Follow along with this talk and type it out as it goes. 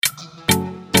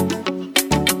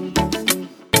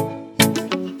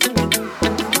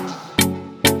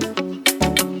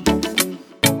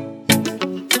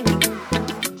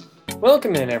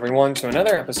Welcome in, everyone, to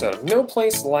another episode of No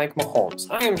Place Like Mahomes.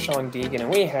 I am Sean Deegan, and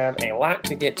we have a lot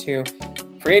to get to.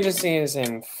 Free agency is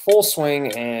in full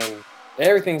swing, and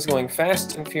everything's going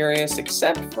fast and furious,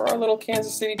 except for our little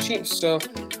Kansas City Chiefs. So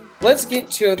let's get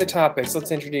to the topics.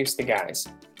 Let's introduce the guys.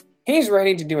 He's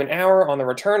ready to do an hour on the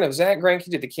return of Zach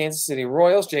Greinke to the Kansas City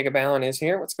Royals. Jacob Allen is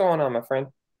here. What's going on, my friend?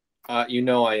 You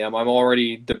know I am. I'm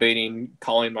already debating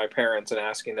calling my parents and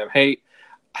asking them, hey,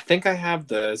 I think I have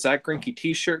the Zach Greinke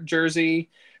t-shirt jersey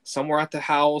somewhere at the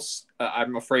house.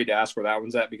 I'm afraid to ask where that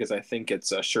one's at because I think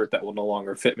it's a shirt that will no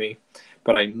longer fit me.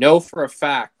 But I know for a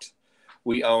fact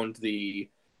we owned the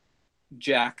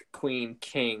Jack Queen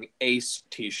King Ace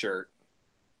t-shirt.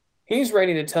 He's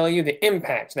ready to tell you the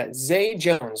impact that Zay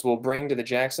Jones will bring to the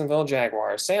Jacksonville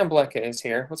Jaguars. Sam Blecka is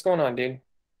here. What's going on, dude?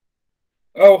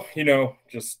 Oh,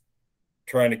 just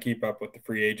trying to keep up with the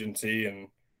free agency and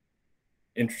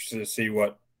interested to see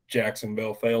what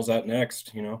Jacksonville fails at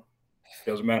next.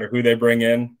 Doesn't matter who they bring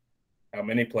in, how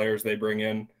many players they bring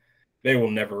in. They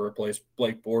will never replace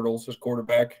Blake Bortles as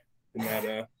quarterback in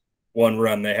that one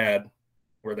run they had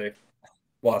where they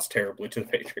lost terribly to the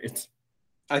Patriots.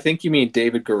 I think you mean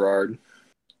David Garrard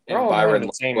and Byron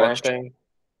the same, aren't they?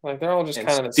 Like, they're all just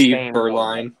kind of the Steve same.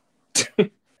 Berline.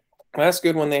 That's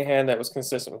good one they had that was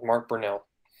consistent with Mark Brunell.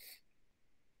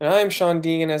 And I'm Sean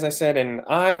Deegan, as I said, and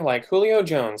I, like Julio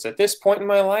Jones, at this point in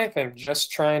my life, am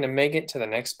just trying to make it to the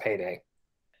next payday.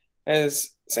 As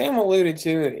Sam alluded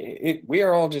to, we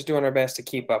are all just doing our best to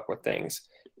keep up with things.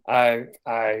 I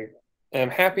am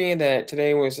happy that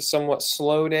today was a somewhat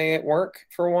slow day at work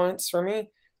for once for me,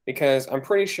 because I'm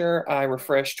pretty sure I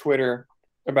refreshed Twitter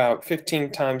about 15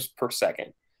 times per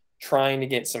second trying to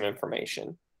get some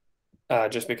information.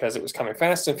 Just because it was coming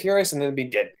fast and furious, and then there'd be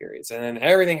dead periods, and then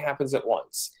everything happens at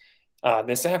once.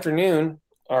 This afternoon,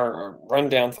 our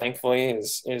rundown, thankfully,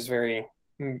 is very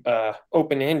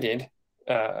open-ended.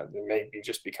 Maybe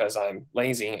just because I'm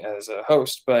lazy as a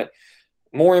host, but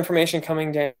more information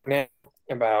coming down now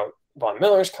about Von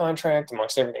Miller's contract,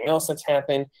 amongst everything else that's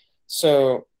happened.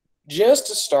 So just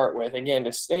to start with, again,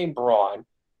 to stay broad,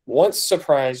 what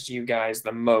surprised you guys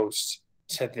the most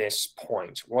to this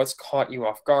point? What's caught you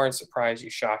off guard, surprised you,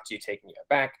 shocked you, taken you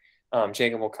aback?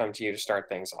 Jacob, will come to you to start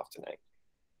things off tonight.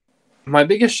 My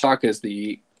biggest shock is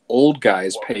the old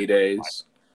guys' paydays.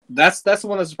 That's the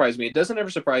one that surprised me. It doesn't ever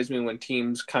surprise me when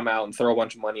teams come out and throw a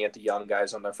bunch of money at the young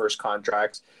guys on their first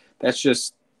contracts. That's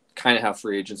just kind of how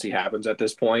free agency happens at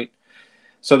this point.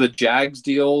 So the Jags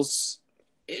deals,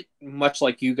 much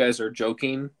like you guys are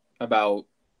joking about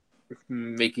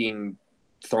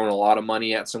throwing a lot of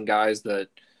money at some guys that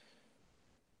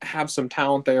have some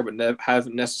talent there but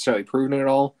haven't necessarily proven it at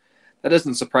all. That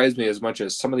doesn't surprise me as much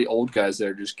as some of the old guys that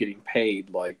are just getting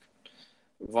paid, like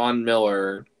Von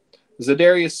Miller.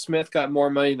 Zadarius Smith got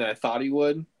more money than I thought he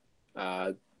would.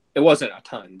 It wasn't a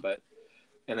ton,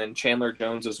 and then Chandler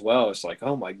Jones as well. It's like,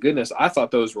 oh my goodness, I thought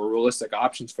those were realistic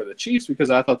options for the Chiefs because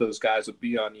I thought those guys would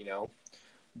be on,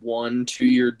 1-2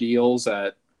 year deals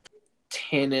at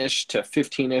 10-ish to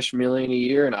 15-ish million a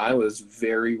year, and I was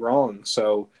very wrong.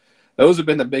 So those have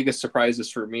been the biggest surprises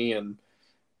for me and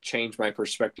changed my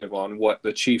perspective on what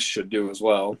the Chiefs should do as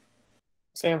well.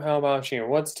 Sam, how about you?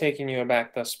 What's taking you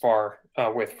aback thus far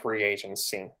with free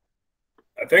agency?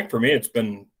 I think for me it's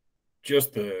been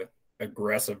just the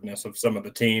aggressiveness of some of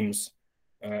the teams,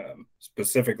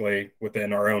 specifically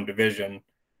within our own division,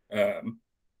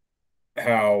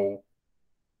 how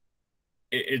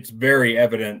it's very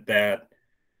evident that,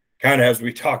 kind of as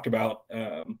we talked about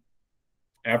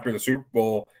after the Super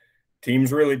Bowl,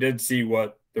 teams really did see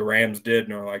what the Rams did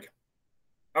and are like,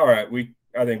 all right,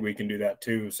 I think we can do that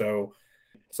too. So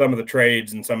some of the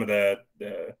trades and some of the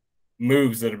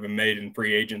moves that have been made in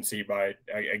free agency by,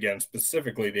 again,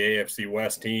 specifically the AFC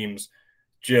West teams,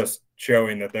 just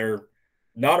showing that they're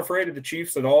not afraid of the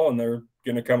Chiefs at all, and they're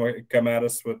going to come at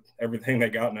us with everything they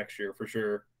got next year for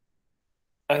sure.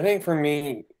 I think for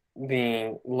me,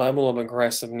 the level of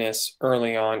aggressiveness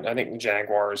early on, I think the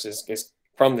Jaguars is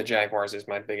from the Jaguars is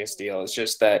my biggest deal. It's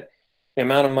just that the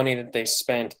amount of money that they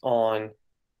spent on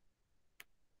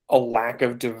a lack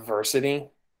of diversity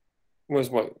was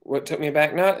what took me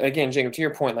back. Not, again, Jacob, to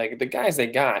your point, like the guys they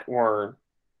got were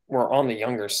on the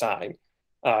younger side.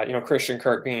 Christian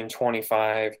Kirk being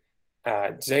 25,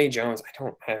 Zay Jones, I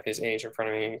don't have his age in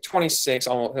front of me, 26,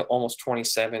 almost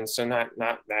 27, so not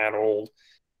that old.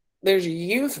 There's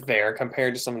youth there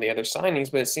compared to some of the other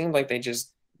signings, but it seemed like they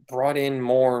just brought in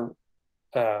more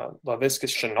Laviska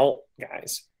Shenault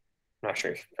guys. I'm not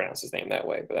sure if you pronounce his name that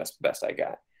way, but that's the best I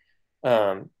got.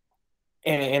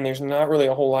 And there's not really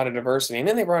a whole lot of diversity. And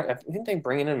then I think they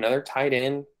bring in another tight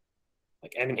end,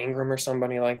 like Evan Ingram or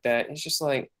somebody like that. It's just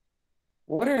like,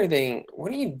 what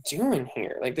are you doing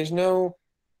here? Like, there's no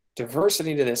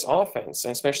diversity to this offense,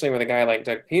 and especially with a guy like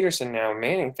Doug Peterson now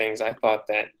manning things. I thought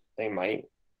that they might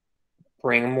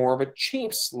bring more of a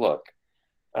Chiefs look,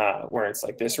 where it's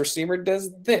like this receiver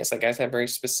does this. Like, guys have very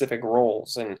specific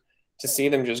roles, and to see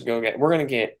them just we're going to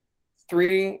get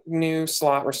 3 new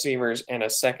slot receivers and a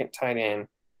second tight end,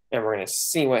 and we're going to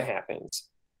see what happens.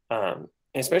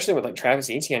 Especially with like Travis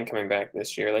Etienne coming back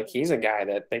this year, like he's a guy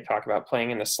that they talk about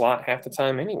playing in the slot half the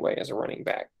time anyway as a running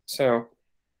back. So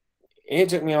it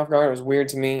took me off guard. It was weird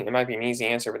to me. It might be an easy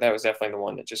answer, but that was definitely the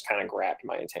one that just kind of grabbed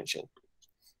my attention.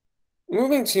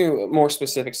 Moving to more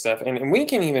specific stuff, and we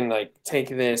can even like take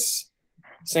this,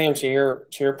 Sam, to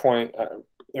your point.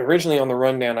 Originally on the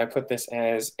rundown, I put this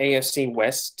as AFC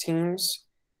West teams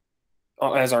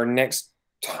as our next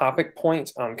topic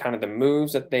point on kind of the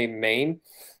moves that they've made.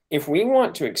 If we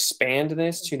want to expand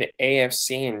this to the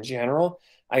AFC in general,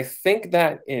 I think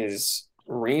that is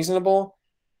reasonable.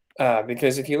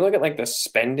 Because if you look at like the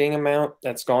spending amount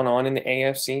that's gone on in the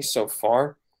AFC so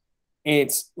far,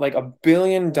 it's like $1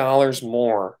 billion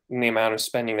more than the amount of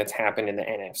spending that's happened in the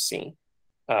NFC.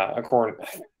 I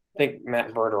think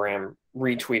Matt Verderam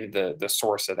retweeted the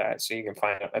source of that, so you can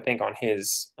find it, I think, on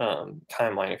his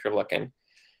timeline if you're looking.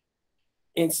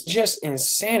 It's just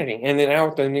insanity. And then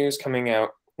out with the news coming out,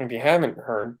 if you haven't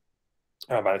heard,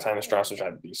 by the time this drops, which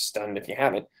I'd be stunned if you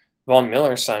haven't, Von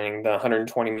Miller signing the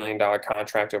 $120 million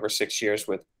contract over 6 years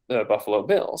with the Buffalo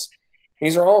Bills.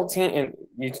 These are all teams, and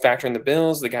you factor in the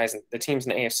Bills, the teams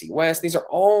in the AFC West. These are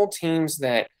all teams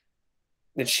that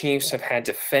the Chiefs have had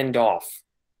to fend off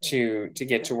to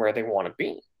get to where they want to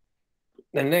be.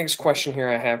 The next question here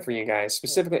I have for you guys,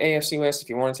 specifically AFC West, if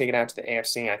you want to take it out to the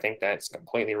AFC, I think that's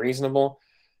completely reasonable.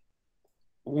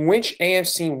 Which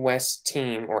AFC West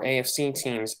team or AFC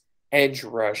team's edge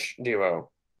rush duo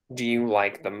do you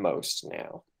like the most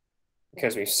now?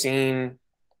 Because we've seen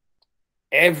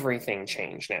everything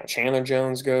change now. Chandler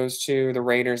Jones goes to the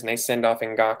Raiders, and they send off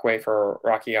Ngakoue for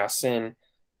Rocky Ya-Sin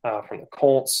from the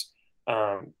Colts.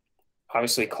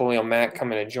 Obviously, Khalil Mack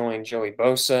coming to join Joey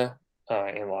Bosa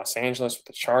in Los Angeles with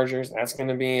the Chargers. That's going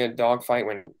to be a dogfight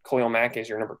when Khalil Mack is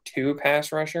your number 2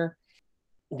 pass rusher.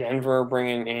 Denver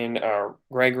bringing in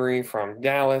Gregory from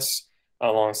Dallas,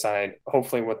 alongside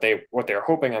hopefully what they're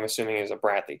hoping, I'm assuming, is a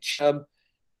Bradley Chubb.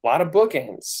 A lot of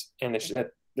bookends, and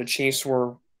the Chiefs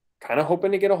were kind of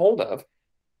hoping to get a hold of.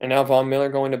 And now Von Miller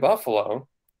going to Buffalo.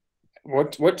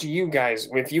 What do you guys,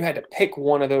 if you had to pick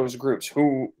one of those groups,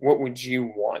 what would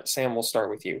you want? Sam, we'll start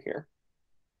with you here.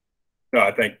 No,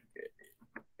 I think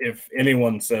if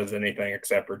anyone says anything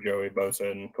except for Joey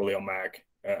Bosa and Khalil Mack,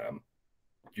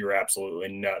 you're absolutely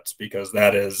nuts, because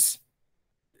that is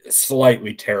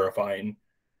slightly terrifying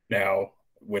now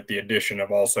with the addition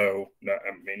of also,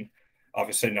 I mean,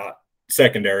 obviously not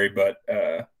secondary, but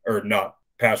or not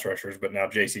pass rushers, but now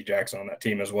J.C. Jackson on that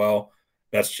team as well.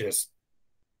 That's just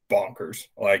bonkers.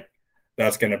 Like,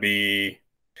 that's going to be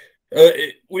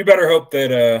we better hope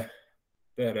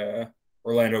that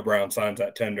Orlando Brown signs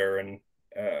that tender and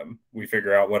we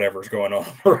figure out whatever's going on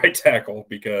the right tackle,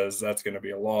 because that's going to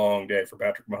be a long day for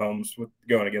Patrick Mahomes with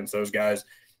going against those guys.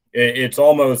 It's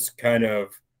almost kind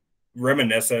of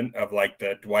reminiscent of like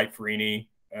the Dwight Freeney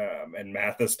and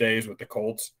Mathis days with the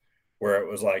Colts, where it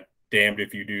was like, damned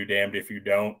if you do, damned if you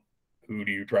don't. Who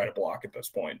do you try to block at this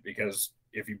point? Because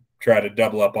if you try to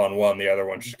double up on one, the other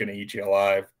one's just going to eat you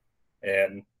alive.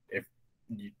 And if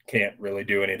you can't really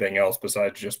do anything else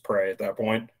besides just pray at that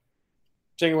point.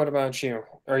 Jacob, what about you?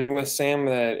 Are you with Sam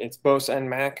that it's Bosa and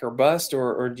Mack or bust,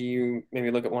 or do you maybe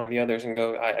look at one of the others and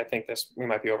go, I think we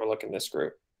might be overlooking this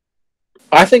group?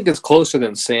 I think it's closer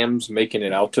than Sam's making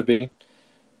it out to be.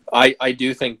 I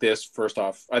do think this, first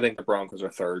off, I think the Broncos are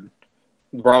third.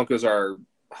 The Broncos are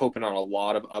hoping on a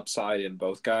lot of upside in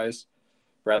both guys.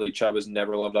 Bradley Chubb has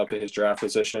never lived up to his draft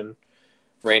position.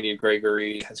 Randy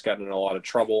Gregory has gotten in a lot of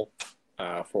trouble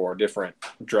for different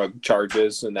drug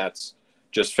charges, and that's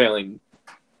just failing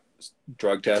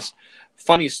drug tests.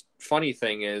 Funny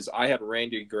thing is, I had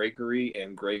Randy Gregory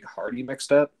and Greg Hardy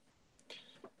mixed up,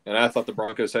 and I thought the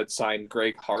Broncos had signed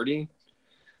Greg Hardy,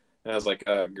 and I was like,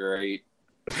 oh, great.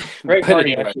 Greg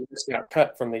Hardy actually just got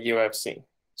cut from the UFC,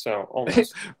 so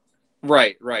almost.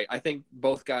 Right. I think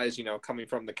both guys, coming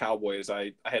from the Cowboys,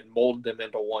 I had molded them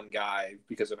into one guy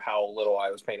because of how little I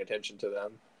was paying attention to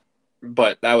them.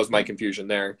 But that was my confusion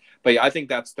there. But yeah, I think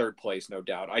that's third place, no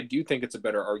doubt. I do think it's a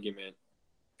better argument,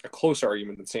 a closer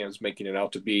argument than Sam's making it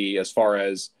out to be as far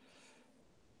as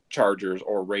Chargers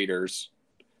or Raiders.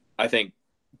 I think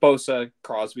Bosa,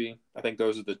 Crosby, I think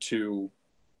those are the two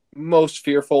most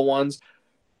fearful ones.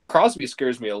 Crosby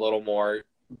scares me a little more.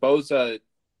 Bosa,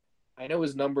 I know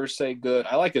his numbers say good.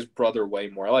 I like his brother way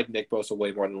more. I like Nick Bosa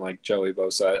way more than like Joey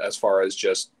Bosa as far as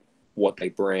just what they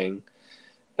bring.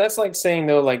 That's like saying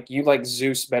though, like you like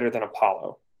Zeus better than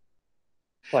Apollo.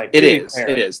 Like It to be is. fair,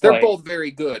 It is. They're like both very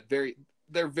good.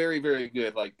 They're very, very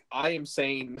good. Like I am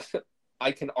saying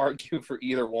I can argue for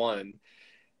either one.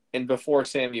 And before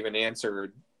Sam even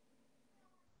answered,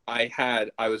 I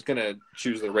was gonna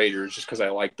choose the Raiders just because I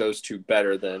like those two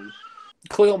better than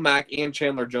Khalil Mack and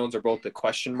Chandler Jones are both the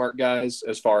question mark guys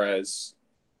as far as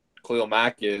Khalil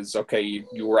Mack is. Okay,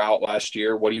 you were out last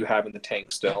year. What do you have in the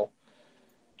tank still?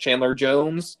 Chandler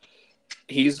Jones,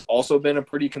 he's also been a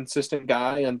pretty consistent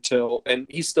guy and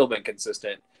he's still been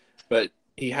consistent, but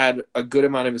he had a good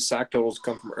amount of his sack totals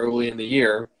come from early in the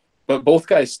year. But both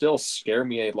guys still scare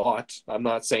me a lot. I'm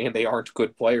not saying they aren't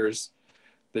good players.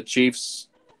 The Chiefs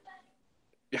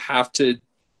have to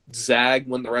zag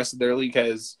when the rest of their league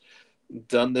has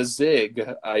done the zig.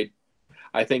 I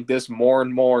think this more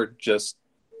and more just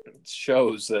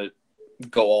shows that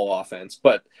go all offense.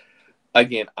 But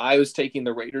again, I was taking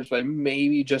the Raiders by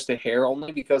maybe just a hair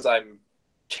only because I'm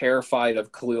terrified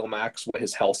of Khalil Mack's what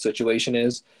his health situation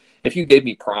is. If you gave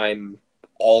me prime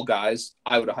all guys,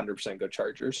 I would 100% go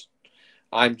Chargers.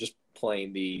 I'm just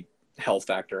playing the health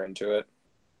factor into it.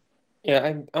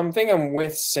 yeah, I'm think I'm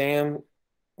with Sam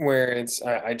where it's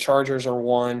I Chargers are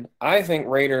one. I think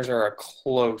Raiders are a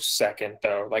close second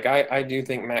though. Like I do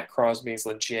think Matt Crosby's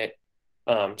legit.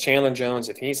 Chandler Jones,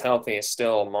 if he's healthy, is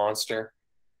still a monster.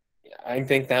 I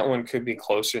think that one could be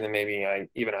closer than maybe I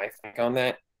think on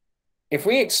that. If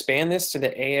we expand this to the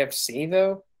AFC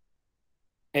though,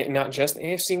 and not just the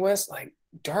AFC West, like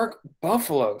Dark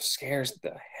Buffalo scares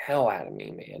the hell out of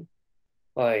me, man.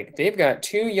 Like they've got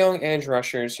two young edge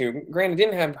rushers who, granted,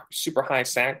 didn't have super high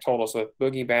sack totals with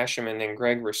Boogie Basham and then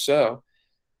Greg Rousseau,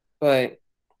 but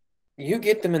you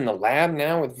get them in the lab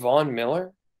now with Von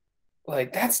Miller,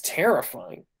 like that's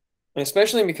terrifying. And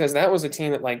especially because that was a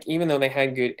team that, like, even though they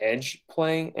had good edge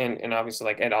play and obviously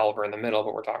like Ed Oliver in the middle,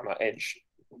 but we're talking about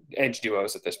edge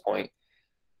duos at this point.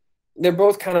 They're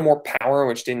both kind of more power,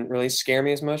 which didn't really scare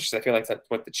me as much because I feel like that's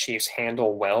what the Chiefs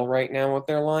handle well right now with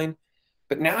their line.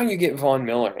 But now you get Von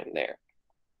Miller in there,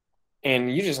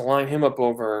 and you just line him up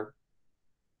over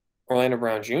Orlando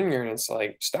Brown Jr., and it's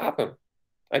like, stop him.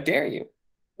 I dare you.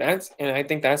 And I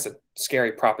think that's a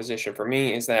scary proposition for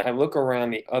me is that I look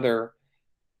around the other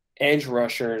edge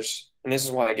rushers, and this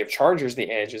is why I give Chargers the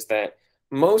edge, is that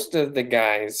most of the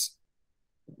guys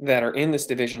that are in this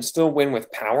division still win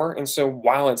with power. And so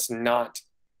while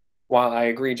I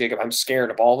agree, Jacob, I'm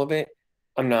scared of all of it,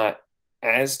 I'm not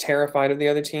as terrified of the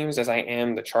other teams as I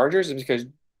am the Chargers, is because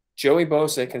Joey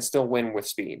Bosa can still win with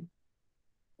speed.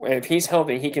 If he's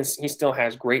healthy, he still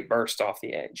has great burst off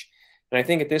the edge. And I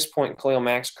think at this point in Khalil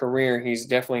Mack's career, he's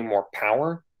definitely more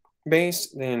power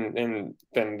based than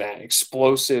that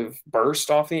explosive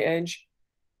burst off the edge.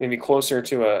 Maybe closer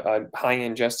to a high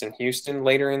end Justin Houston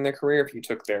later in their career if you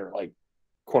took their like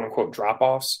quote unquote drop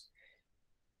offs.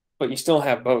 But you still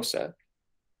have Bosa,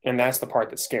 and that's the part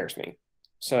that scares me.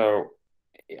 So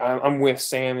I'm with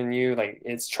Sam and you. Like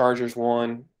it's Chargers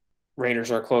 1, Raiders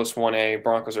are a close 1A,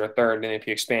 Broncos are a third, and if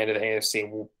you expand to the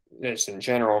AFC just in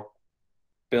general,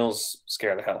 Bills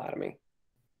scare the hell out of me.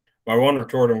 My one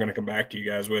retort I'm going to come back to you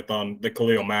guys with on the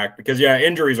Khalil Mack, because, yeah,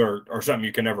 injuries are something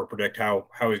you can never predict how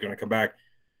he's going to come back.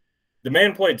 The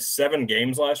man played 7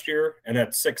 games last year and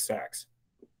had 6 sacks.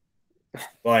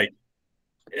 Like,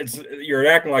 you're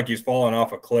acting like he's falling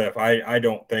off a cliff. I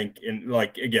don't think,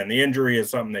 again, the injury is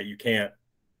something that you can't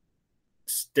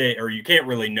you can't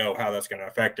really know how that's going to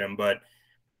affect him, but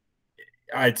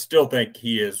I still think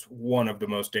he is one of the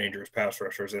most dangerous pass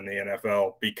rushers in the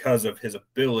NFL because of his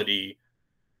ability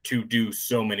to do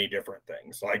so many different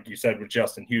things. Like you said with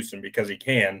Justin Houston, because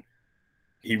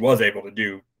he was able to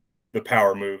do the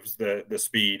power moves, the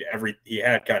speed, he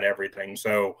had kind of everything.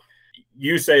 So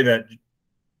you say that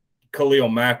Khalil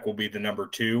Mack will be the number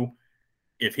 2.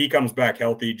 If he comes back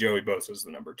healthy, Joey Bosa is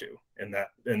the number 2 in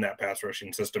that pass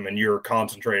rushing system, and you're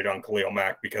concentrated on Khalil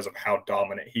Mack because of how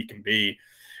dominant he can be.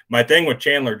 My thing with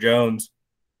Chandler Jones,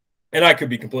 and I could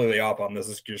be completely off on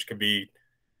this just could be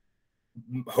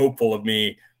hopeful of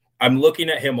me. I'm looking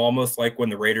at him almost like when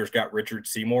the Raiders got Richard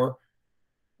Seymour,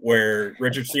 where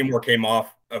Richard Seymour came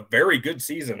off a very good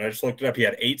season. I just looked it up. He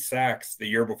had 8 sacks the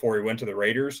year before he went to the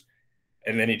Raiders.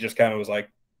 And then he just kind of was like,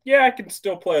 yeah, I can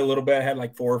still play a little bit. I had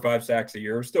like 4 or 5 sacks a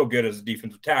year. Still good as a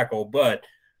defensive tackle. But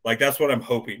like, that's what I'm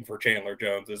hoping for Chandler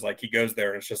Jones is like, he goes there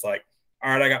and it's just like,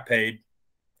 all right, I got paid.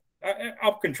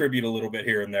 I'll contribute a little bit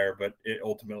here and there, but it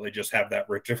ultimately just have that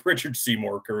Richard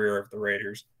Seymour career of the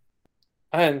Raiders.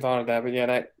 I hadn't thought of that, but yeah,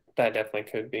 that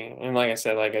definitely could be. And like I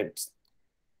said, like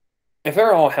if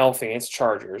they're all healthy, it's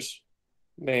Chargers.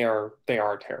 They are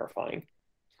terrifying.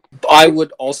 I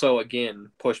would also,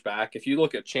 again, push back. If you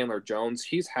look at Chandler Jones,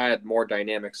 he's had more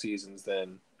dynamic seasons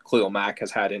than Khalil Mack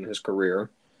has had in his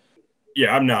career.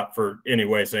 Yeah, I'm not for any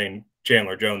way saying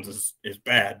Chandler Jones is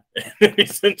bad.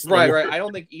 Right. I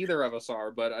don't think either of us are,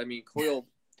 but I mean, Khalil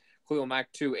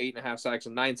Mack 8.5 sacks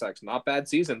and 9 sacks, not bad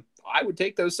season. I would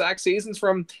take those sack seasons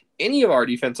from any of our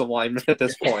defensive linemen at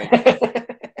this point.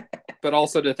 But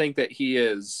also to think that he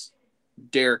is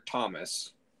Derek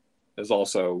Thomas is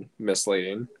also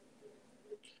misleading.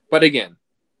 But again,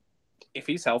 if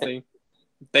he's healthy,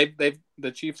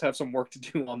 the Chiefs have some work to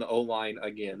do on the O-line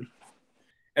again.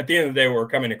 At the end of the day, what we're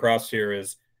coming across here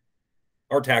is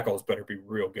our tackles better be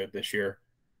real good this year,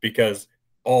 because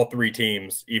all three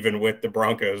teams, even with the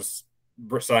Broncos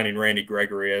signing Randy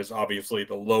Gregory as obviously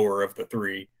the lower of the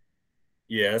three,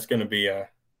 yeah, it's going to be a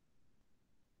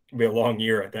long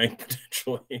year, I think,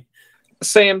 potentially.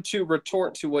 Sam, to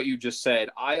retort to what you just said,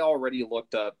 I already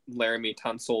looked up Laramie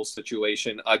Tunsil's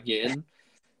situation again.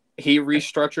 He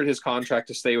restructured his contract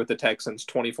to stay with the Texans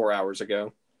 24 hours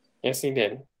ago. Yes, he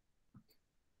did.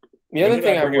 The other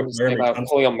thing I would say about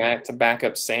Khalil Mack, to back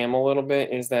up Sam a little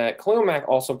bit, is that Khalil Mack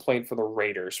also played for the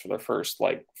Raiders for the first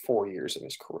 4 years of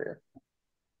his career.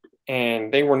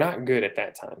 And they were not good at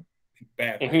that time.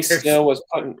 Bad. And he still was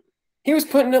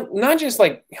putting up not just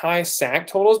high sack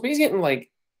totals, but he's getting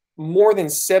more than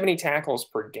 70 tackles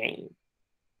per game.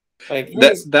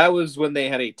 That was when they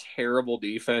had a terrible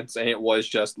defense, and it was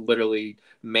just literally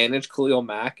manage Khalil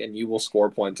Mack and you will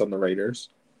score points on the Raiders.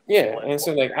 Yeah, and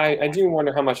so I do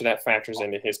wonder how much of that factors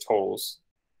into his totals.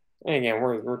 And again,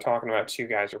 we're talking about two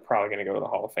guys who are probably going to go to the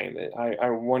Hall of Fame. I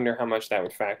wonder how much that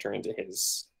would factor into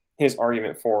his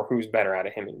argument for who's better out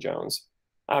of him and Jones.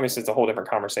 Obviously, it's a whole different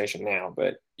conversation now,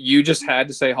 but you just had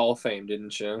to say Hall of Fame,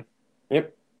 didn't you?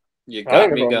 Yep. You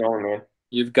got me going, man.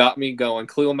 You've got me going.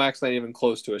 Khalil Mack's not even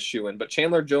close to a shoe-in, but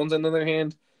Chandler Jones, on the other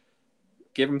hand,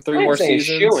 give him 3 more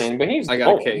seasons. Shoe-in, but I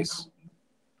got a case.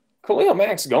 Khalil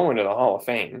Mack's going to the Hall of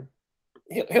Fame.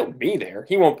 He'll be there.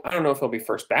 He won't. I don't know if he'll be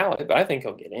first ballot, but I think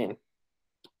he'll get in.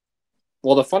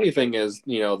 Well, the funny thing is,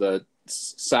 the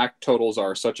sack totals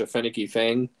are such a finicky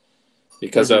thing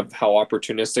because of how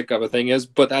opportunistic of a thing is,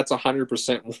 but that's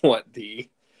 100% what the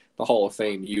Hall of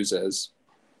Fame uses.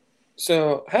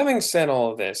 So, having said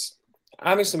all of this,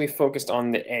 obviously we focused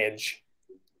on the edge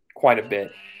quite a bit,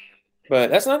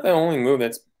 but that's not the only move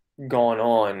that's gone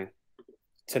on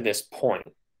to this point.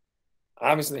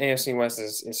 Obviously, the AFC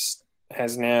West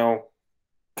has now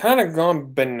kind of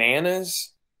gone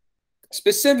bananas,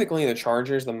 specifically the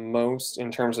Chargers the most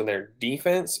in terms of their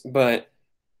defense. But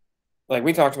like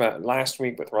we talked about last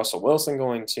week with Russell Wilson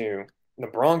going to the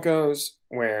Broncos,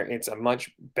 where it's a much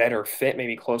better fit,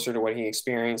 maybe closer to what he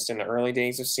experienced in the early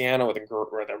days of Seattle with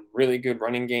a really good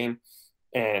running game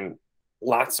and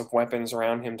lots of weapons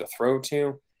around him to throw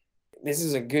to. This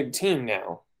is a good team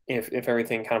now. If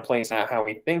everything kind of plays out how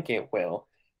we think it will.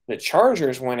 The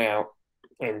Chargers went out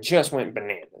and just went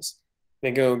bananas.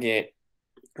 They go get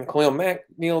the Khalil Mack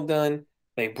deal done.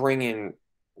 They bring in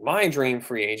my dream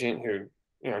free agent, who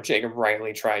Jacob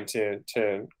rightly tried to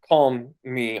calm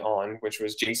me on, which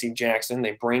was J.C. Jackson.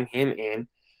 They bring him in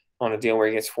on a deal where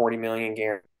he gets $40 million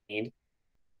guaranteed.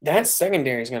 That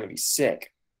secondary is going to be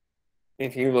sick.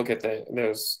 If you look at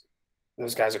those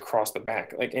guys across the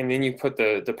back, and then you put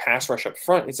the pass rush up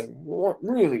front, it's a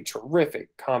really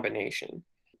terrific combination.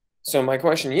 So my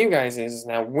question to you guys is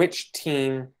now, which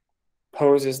team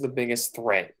poses the biggest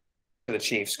threat to the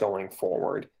Chiefs going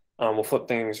forward? We'll flip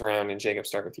things around, and Jacob,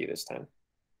 start with you this time.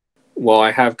 Well,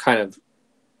 I have kind of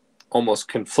almost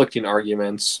conflicting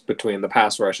arguments between the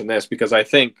pass rush and this, because I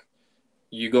think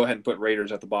you go ahead and put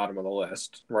Raiders at the bottom of the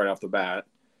list right off the bat,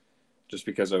 just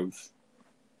because of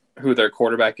who their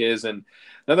quarterback is. And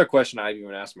another question I've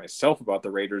even asked myself about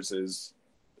the Raiders is,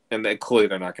 and clearly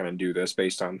they're not going to do this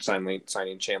based on signing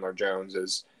Chandler Jones,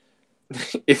 is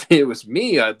if it was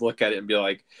me, I'd look at it and be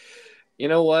like, you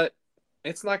know what?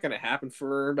 It's not going to happen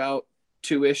for about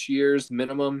 2-ish years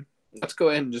minimum. Let's go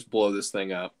ahead and just blow this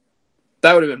thing up.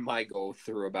 That would have been my go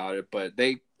through about it, but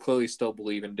they clearly still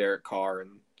believe in Derek Carr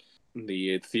and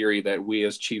the theory that we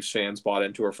as Chiefs fans bought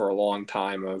into her for a long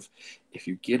time of, if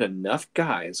you get enough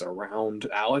guys around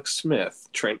Alex Smith,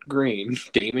 Trent Green,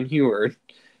 Damon Huard,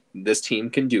 this team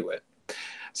can do it.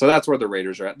 So that's where the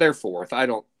Raiders are at. They're fourth. I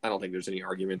don't think there's any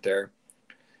argument there.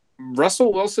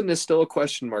 Russell Wilson is still a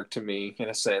question mark to me in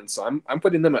a sense. I'm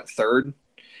putting them at third.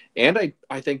 And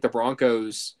I think the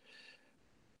Broncos,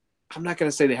 I'm not going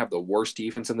to say they have the worst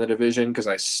defense in the division, because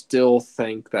I still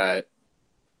think that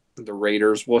the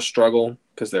Raiders will struggle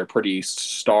because they're pretty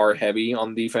star heavy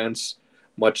on defense.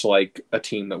 much like a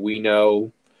team that we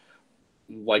know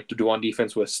like to do on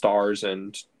defense with stars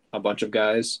and a bunch of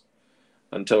guys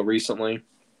until recently.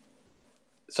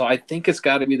 So I think it's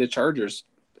got to be the Chargers.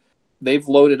 They've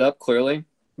loaded up clearly,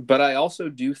 but I also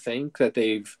do think that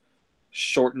they've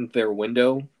shortened their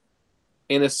window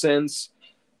in a sense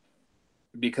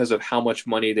because of how much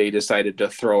money they decided to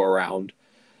throw around.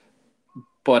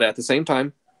 But at the same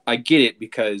time, I get it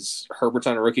because Herbert's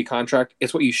on a rookie contract.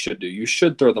 It's what you should do. You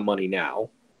should throw the money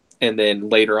now and then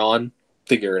later on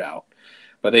figure it out.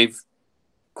 But they've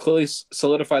clearly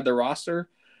solidified the roster.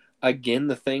 Again,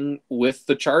 the thing with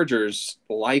the Chargers,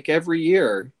 like every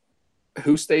year,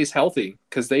 who stays healthy?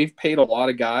 Because they've paid a lot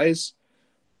of guys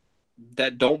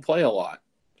that don't play a lot.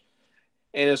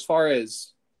 And as far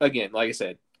as, again, like I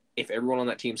said, if everyone on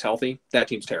that team's healthy, that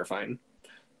team's terrifying.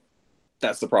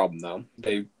 That's the problem, though.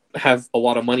 They have a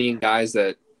lot of money in guys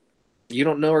that you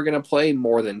don't know are going to play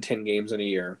more than 10 games in a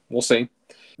year. We'll see.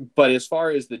 But as far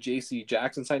as the J.C.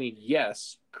 Jackson signing,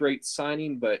 yes, great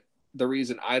signing, but the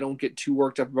reason I don't get too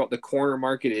worked up about the corner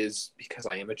market is because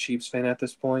I am a Chiefs fan at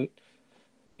this point,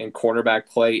 and cornerback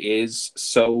play is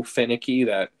so finicky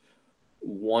that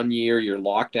one year you're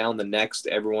locked down, the next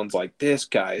everyone's like, this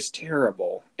guy is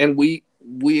terrible. And we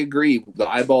agree. The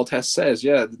eyeball test says,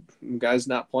 yeah, the guy's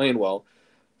not playing well.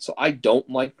 So I don't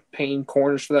like paying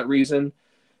corners for that reason.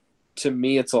 To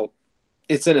me, it's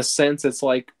in a sense, it's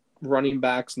like running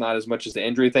backs, not as much as the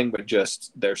injury thing, but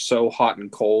just they're so hot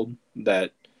and cold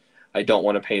that I don't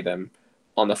want to pay them.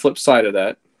 On the flip side of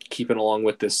that, keeping along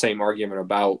with this same argument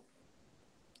about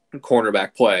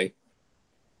cornerback play,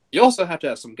 you also have to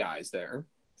have some guys there.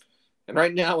 And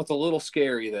right now, it's a little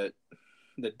scary that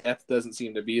the depth doesn't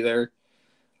seem to be there.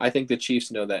 I think the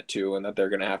Chiefs know that too, and that they're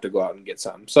going to have to go out and get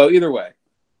some. So either way,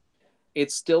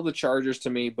 it's still the Chargers to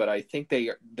me, but I think they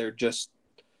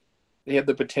have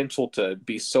the potential to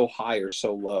be so high or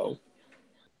so low.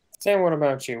 Sam, what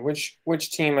about you?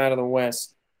 Which team out of the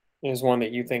West is one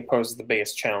that you think poses the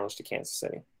biggest challenge to Kansas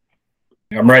City?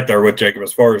 I'm right there with Jacob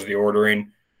as far as the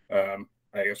ordering.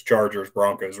 I guess Chargers,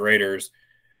 Broncos, Raiders.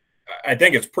 I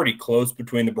think it's pretty close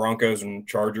between the Broncos and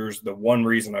Chargers. The one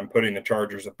reason I'm putting the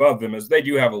Chargers above them is they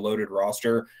do have a loaded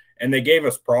roster, and they gave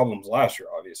us problems last year,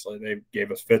 obviously. They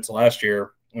gave us fits last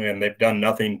year, and they've done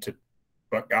nothing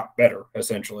but got better,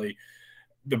 essentially.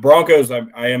 The Broncos,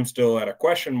 I am still at a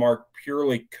question mark,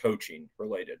 purely coaching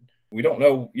related. We don't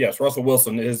know. Yes, Russell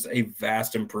Wilson is a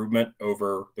vast improvement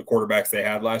over the quarterbacks they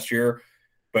had last year,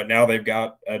 but now they've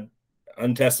got an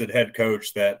untested head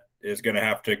coach that is going to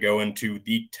have to go into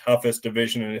the toughest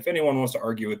division. And if anyone wants to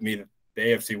argue with me that the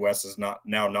AFC West is not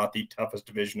the toughest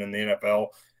division in the NFL,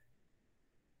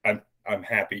 I'm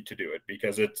happy to do it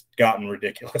because it's gotten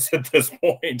ridiculous at this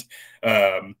point.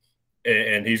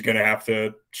 And he's going to have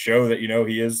to show that,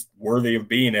 he is worthy of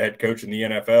being a head coach in the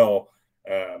NFL.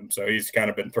 So he's kind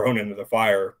of been thrown into the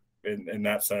fire in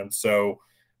that sense. So,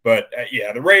 but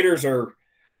yeah, the Raiders are,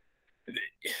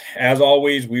 as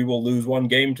always, we will lose one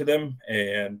game to them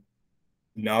and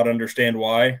not understand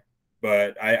why.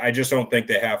 But I just don't think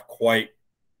they have quite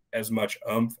as much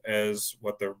oomph as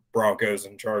what the Broncos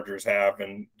and Chargers have.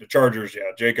 And the Chargers,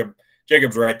 yeah,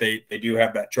 Jacob's right. They do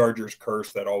have that Chargers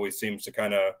curse that always seems to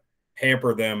kind of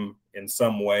hamper them in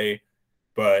some way.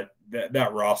 But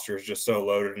that roster is just so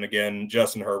loaded. And again,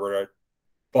 Justin Herbert, I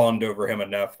fawned over him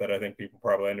enough that I think people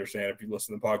probably understand if you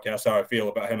listen to the podcast how I feel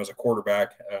about him as a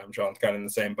quarterback. Sean's kind of in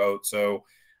the same boat. So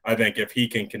I think if he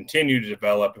can continue to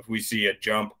develop, if we see a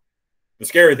jump, the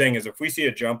scary thing is if we see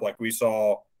a jump like we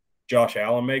saw Josh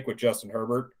Allen make with Justin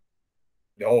Herbert,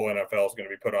 the whole NFL is going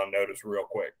to be put on notice real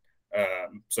quick.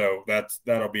 So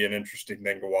that'll be an interesting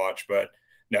thing to watch. But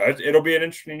no, it'll be an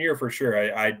interesting year for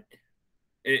sure.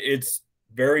 It's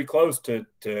very close to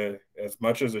as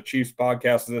much as a Chiefs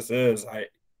podcast as this is.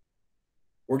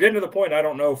 We're getting to the point I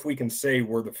don't know if we can say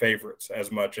we're the favorites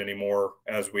as much anymore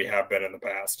as we have been in the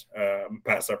past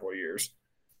several years.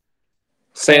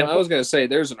 Sam, I was going to say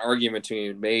there's an argument to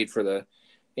be made for the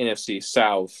NFC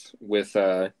South with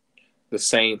the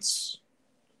Saints,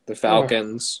 the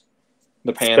Falcons,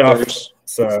 the Panthers.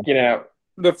 So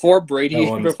before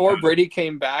Brady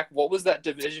came back, what was that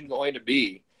division going to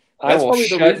be? That's probably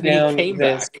the reason he came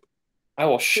back. I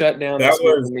will shut down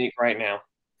this meet right now.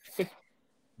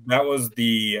 That was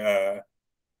the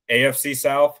AFC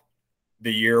South,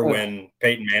 the year when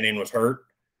Peyton Manning was hurt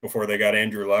before they got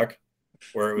Andrew Luck,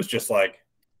 where it was just like,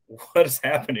 what is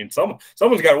happening?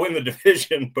 Someone's got to win the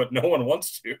division, but no one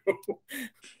wants to.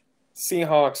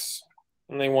 Seahawks,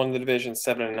 and they won the division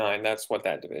 7-9. That's what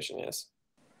that division is.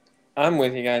 I'm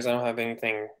with you guys. I don't have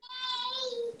anything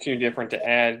too different to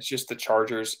add. It's just the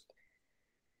Chargers.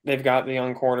 They've got the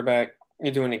young quarterback.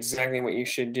 You're doing exactly what you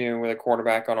should do with a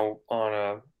quarterback on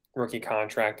a rookie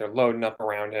contract. They're loading up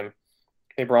around him.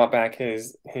 They brought back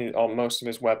most of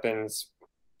his weapons.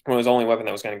 Well, his only weapon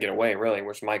that was going to get away, really,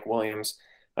 was Mike Williams.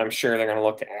 I'm sure they're going to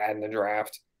look to add in the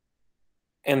draft.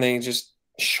 And they just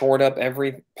shored up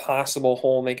every possible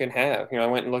hole they could have. I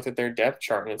went and looked at their depth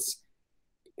chart, and it's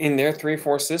in their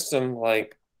 3-4 system.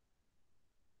 Like,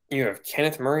 you have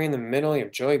Kenneth Murray in the middle, you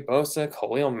have Joey Bosa,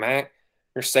 Khalil Mack.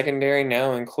 Your secondary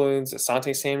now includes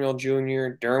Asante Samuel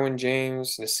Jr., Derwin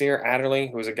James, Nasir Adderley,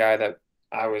 who was a guy that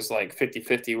I was like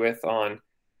 50-50 with on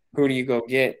who do you go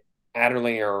get,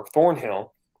 Adderley or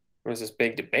Thornhill. It was this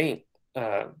big debate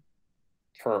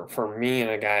for me and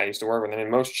a guy I used to work with,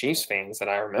 and most Chiefs fans that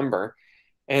I remember.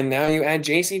 And now you add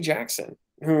J.C. Jackson,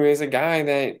 who is a guy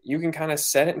that you can kind of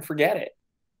set it and forget it,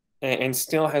 and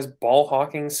still has ball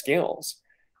hawking skills.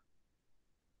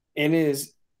 It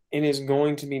is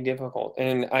going to be difficult.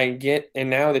 And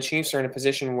now the Chiefs are in a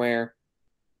position where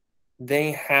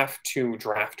they have to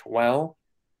draft well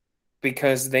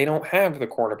because they don't have the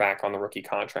quarterback on the rookie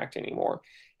contract anymore.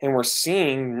 And we're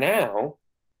seeing now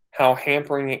how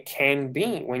hampering it can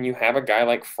be when you have a guy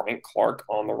like Frank Clark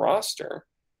on the roster,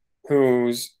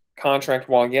 whose contract,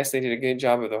 while yes, they did a good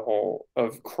job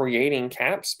of creating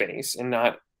cap space and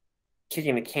not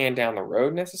kicking the can down the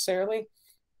road necessarily.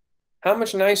 How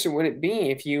much nicer would it be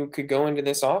if you could go into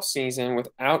this offseason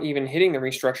without even hitting the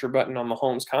restructure button on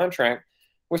Mahomes' contract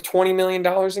with $20 million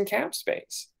in cap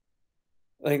space?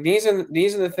 Like, these are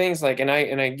the things, like, and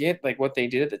I get like what they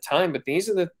did at the time, but these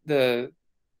are the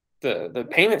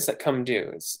payments that come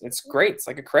due. It's great. It's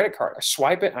like a credit card. I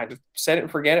swipe it, I just set it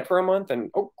and forget it for a month,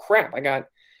 and oh crap, I got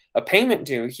a payment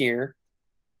due here,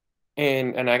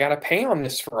 and I got to pay on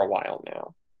this for a while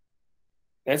now.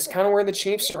 That's kind of where the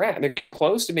Chiefs are at. They're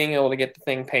close to being able to get the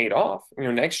thing paid off.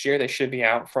 Next year they should be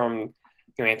out from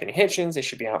Anthony Hitchens. They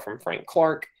should be out from Frank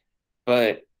Clark,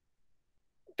 but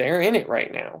they're in it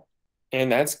right now,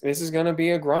 and this is going to be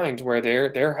a grind where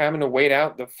they're having to wait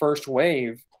out the first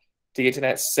wave to get to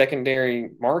that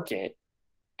secondary market,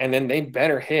 and then they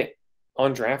better hit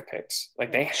on draft picks.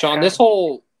 Like, Sean, this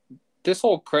whole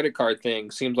credit card thing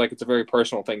seems like it's a very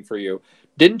personal thing for you.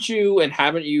 Didn't you and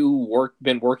haven't you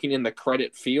been working in the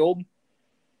credit field?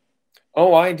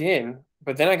 Oh, I did.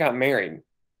 But then I got married.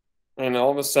 And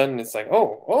all of a sudden it's like,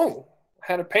 I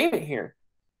had a payment here.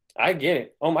 I get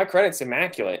it. Oh, my credit's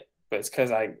immaculate. But it's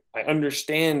because I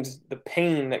understand the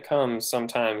pain that comes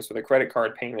sometimes with a credit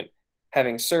card payment,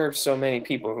 having served so many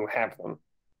people who have them.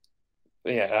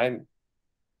 But yeah,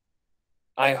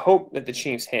 I hope that the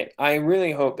Chiefs hit. I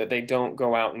really hope that they don't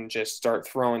go out and just start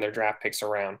throwing their draft picks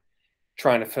around,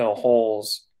 trying to fill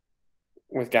holes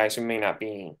with guys who may not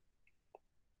be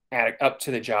up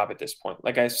to the job at this point.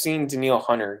 Like, I've seen Danielle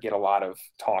Hunter get a lot of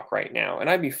talk right now, and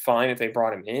I'd be fine if they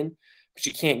brought him in, but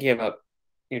you can't give up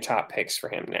your top picks for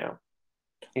him now.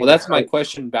 Well, that's my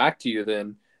question back to you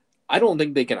then. I don't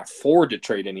think they can afford to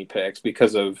trade any picks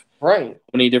because of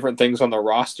many different things on the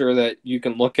roster that you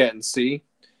can look at and see.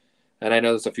 And I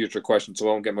know it's a future question, so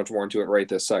I won't get much more into it right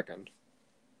this second.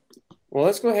 Well,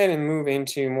 let's go ahead and move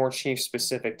into more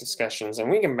Chiefs-specific discussions, and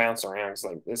we can bounce around because,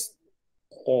 like, this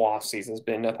whole offseason has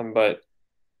been nothing but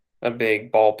a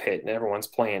big ball pit and everyone's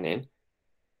playing in.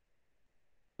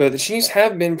 But the Chiefs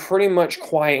have been pretty much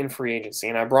quiet in free agency,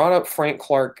 and I brought up Frank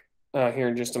Clark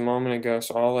here just a moment ago,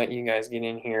 so I'll let you guys get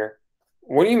in here.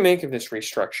 What do you make of this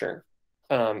restructure?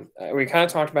 We kind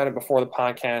of talked about it before the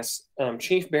podcast.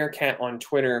 Chief Bearcat on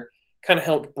Twitter kind of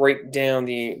helped break down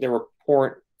the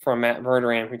report from Matt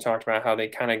Verderam, who talked about how they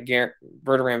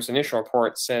Verderam's initial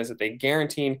report says that they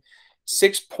guaranteed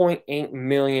 $6.8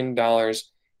 million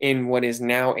in what is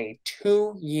now a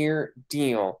 2-year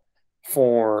deal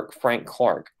for Frank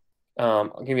Clark.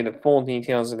 I'll give you the full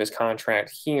details of his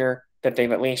contract here that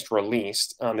they've at least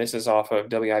released. This is off of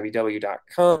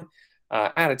WIBW.com.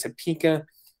 Out of Topeka,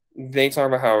 they talk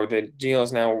about how the deal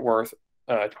is now worth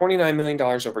 $29 million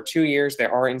over 2 years.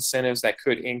 There are incentives that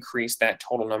could increase that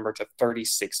total number to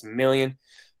 $36 million.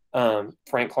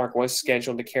 Frank Clark was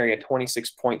scheduled to carry a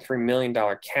 $26.3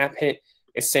 million cap hit.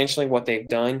 Essentially what they've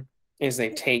done is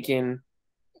they've taken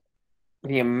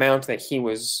the amount that he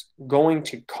was going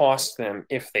to cost them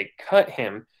if they cut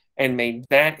him and made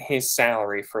that his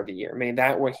salary for the year, made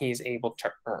that what he's able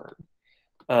to earn.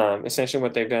 Essentially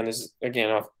what they've done is, again,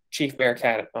 off Chief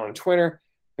Bearcat on Twitter,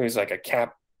 who's like a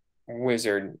cap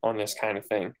wizard on this kind of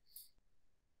thing,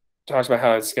 talks about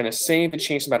how it's going to save the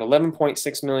Chiefs about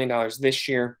 $11.6 million this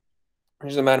year,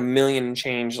 which is about $1 million and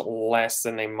change less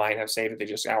than they might have saved if they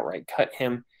just outright cut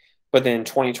him. But then in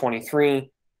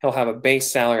 2023, he'll have a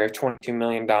base salary of $22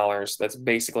 million. That's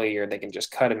basically a year they can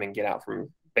just cut him and get out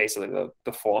from basically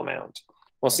the full amount.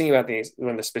 We'll see about these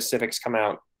when the specifics come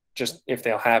out, just if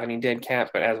they'll have any dead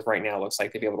cap. But as of right now, it looks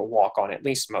like they'll be able to walk on at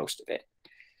least most of it.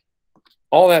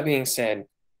 All that being said,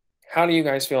 how do you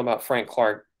guys feel about Frank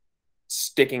Clark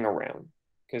sticking around?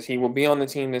 Because he will be on the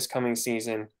team this coming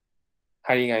season.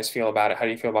 How do you guys feel about it? How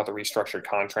do you feel about the restructured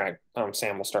contract?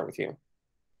 Sam, we'll start with you.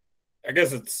 I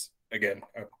guess it's, again,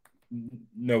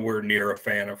 nowhere near a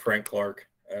fan of Frank Clark,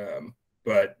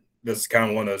 but this is kind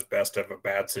of one of those best of a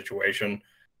bad situation.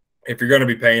 If you're going to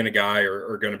be paying a guy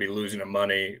or going to be losing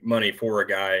money for a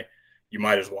guy, you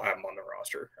might as well have him on the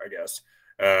roster, I guess.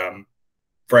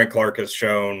 Frank Clark has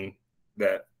shown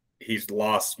that he's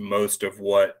lost most of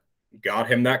what got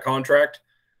him that contract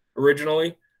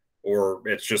originally, or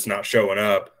it's just not showing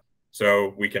up.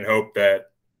 So we can hope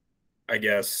that, I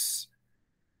guess,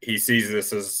 he sees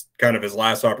this as kind of his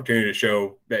last opportunity to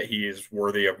show that he is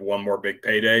worthy of one more big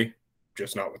payday,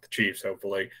 just not with the Chiefs,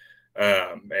 hopefully,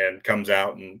 and comes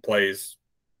out and plays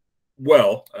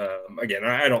well. Again,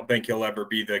 I don't think he'll ever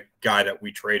be the guy that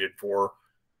we traded for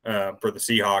the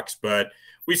Seahawks, but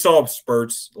we saw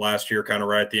spurts last year, kind of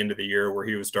right at the end of the year, where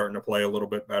he was starting to play a little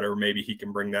bit better. Maybe he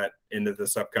can bring that into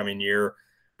this upcoming year.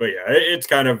 But yeah, it's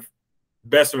kind of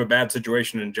best of a bad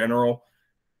situation in general,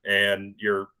 and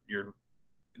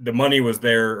the money was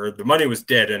there, or the money was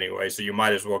dead anyway, so you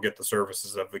might as well get the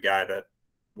services of the guy that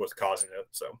was causing it.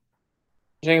 So,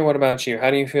 Jay, what about you? How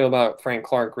do you feel about Frank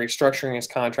Clark restructuring his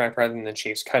contract rather than the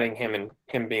Chiefs cutting him and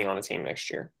him being on the team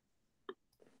next year?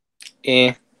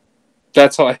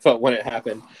 That's how I felt when it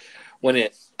happened. When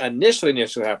it initially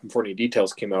happened, before any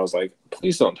details came out, I was like,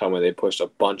 please don't tell me they pushed a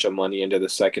bunch of money into the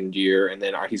second year and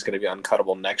then he's going to be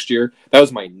uncuttable next year. That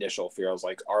was my initial fear. I was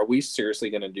like, are we seriously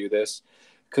going to do this?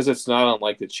 Because it's not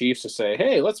unlike the Chiefs to say,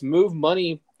 hey, let's move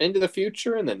money into the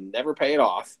future and then never pay it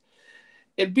off.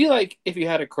 It'd be like if you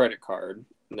had a credit card.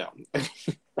 No.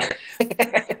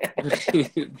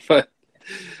 but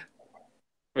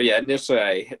yeah,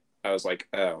 initially I was like,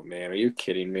 oh, man, are you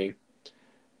kidding me?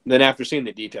 Then after seeing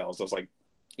the details, I was like,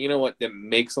 you know what? That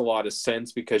makes a lot of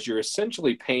sense because you're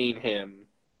essentially paying him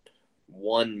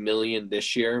 $1 million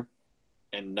this year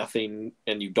and nothing,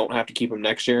 and you don't have to keep him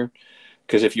next year.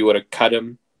 Because if you would have cut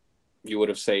him, you would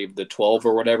have saved the 12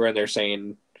 or whatever. And they're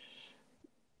saying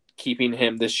keeping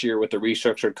him this year with the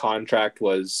restructured contract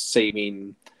was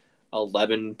saving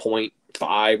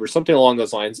 11.5 or something along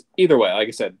those lines. Either way, like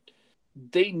I said,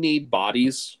 they need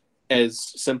bodies, as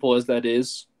simple as that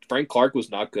is. Frank Clark was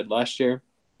not good last year.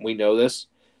 We know this.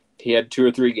 He had 2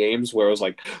 or 3 games where it was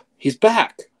like, he's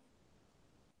back.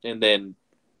 And then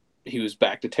he was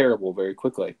back to terrible very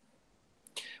quickly.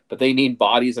 But they need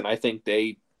bodies, and I think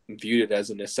they viewed it as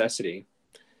a necessity.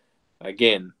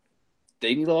 Again,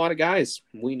 they need a lot of guys.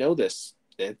 We know this.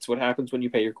 It's what happens when you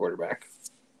pay your quarterback.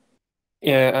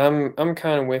 Yeah, I'm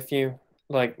kind of with you.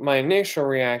 Like, my initial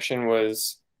reaction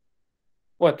was,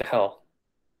 what the hell?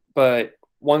 But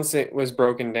once it was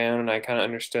broken down and I kind of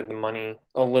understood the money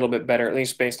a little bit better, at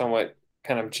least based on what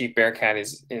kind of Chief Bearcat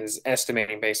is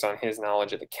estimating based on his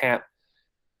knowledge of the cap,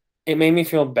 it made me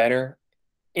feel better.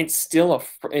 It's still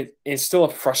a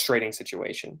frustrating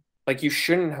situation. Like, you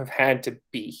shouldn't have had to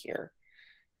be here.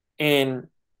 And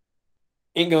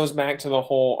it goes back to the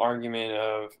whole argument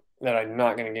of that I'm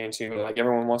not going to get into. Like,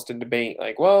 everyone wants to debate,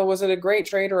 like, well, was it a great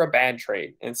trade or a bad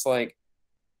trade? It's like,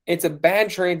 it's a bad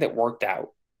trade that worked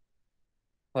out.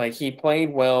 Like, he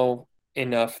played well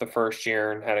enough the first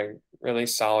year and had a really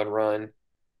solid run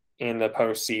in the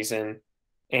postseason.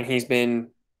 And he's been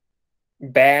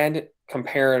bad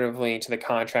comparatively to the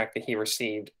contract that he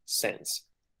received since.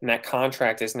 And that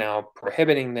contract is now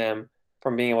prohibiting them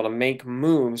from being able to make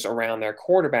moves around their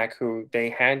quarterback who they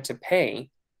had to pay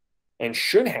and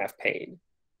should have paid.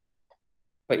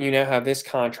 But you now have this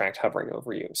contract hovering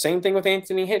over you. Same thing with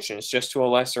Anthony Hitchens, just to a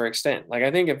lesser extent. Like,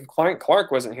 I think if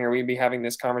Clark wasn't here, we'd be having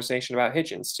this conversation about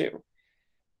Hitchens too.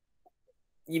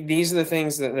 These are the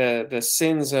things that the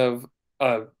sins of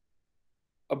a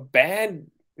bad,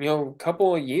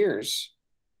 couple of years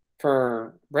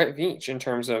for Brett Veach in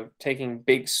terms of taking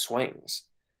big swings.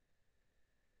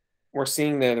 We're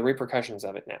seeing the repercussions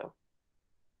of it now.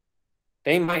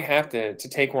 They might have to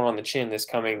take one on the chin this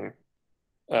coming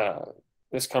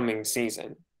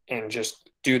season and just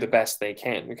do the best they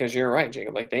can, because you're right,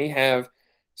 Jacob. Like, they have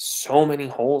so many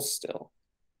holes still.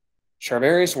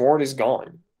 Charvarius Ward is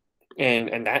gone,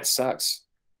 and that sucks.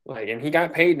 Like, and he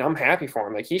got paid, and I'm happy for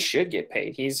him. Like, he should get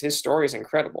paid. His story is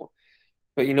incredible.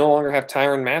 But you no longer have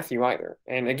Tyrann Mathieu either.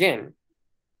 And again,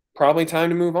 probably time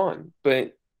to move on.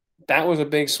 But that was a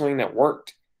big swing that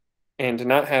worked. And to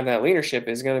not have that leadership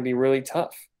is going to be really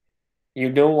tough.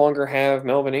 You no longer have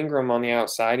Melvin Ingram on the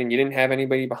outside, and you didn't have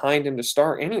anybody behind him to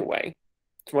start anyway.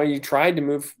 That's why you tried to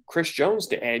move Chris Jones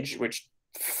to edge, which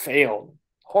failed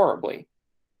horribly.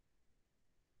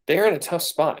 They're in a tough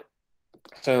spot.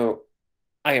 So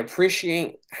I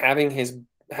appreciate having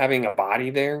a body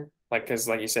there, because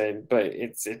like you said, but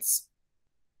it's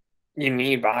you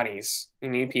need bodies, you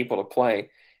need people to play,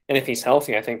 and if he's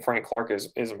healthy, I think Frank Clark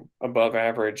is above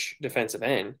average defensive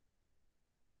end.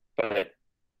 But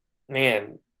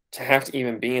man, to have to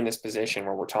even be in this position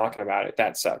where we're talking about it,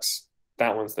 that sucks.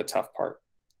 That one's the tough part.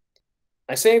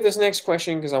 I saved this next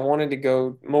question because I wanted to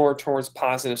go more towards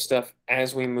positive stuff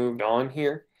as we moved on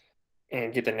here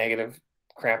and get the negative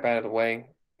crap out of the way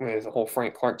with the whole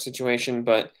Frank Clark situation.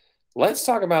 But let's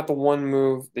talk about the one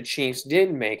move the Chiefs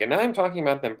did make. And I'm talking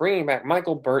about them bringing back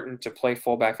Michael Burton to play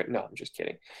fullback. No, I'm just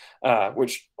kidding.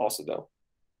 Which also, though,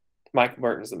 Michael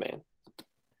Burton's the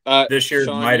man. This year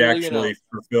Sean, might actually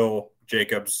fulfill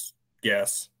Jacob's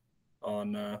guess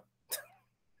on.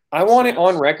 I want it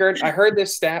on record. I heard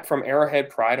this stat from Arrowhead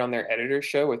Pride on their editor's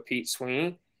show with Pete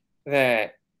Sweeney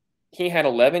that he had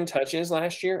 11 touches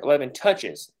last year. 11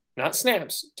 touches, not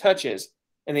snaps, touches,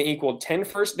 and they equaled 10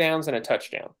 first downs and a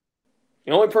touchdown.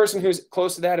 The only person who's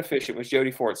close to that efficient was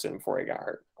Jody Fortson before he got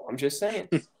hurt. I'm just saying.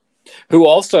 Who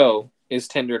also is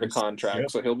tendered a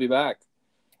contract, so he'll be back.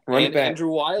 Run back.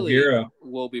 Andrew Wiley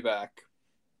will be back.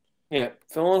 Yeah,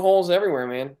 filling holes everywhere,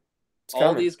 man.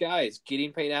 All these guys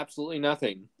getting paid absolutely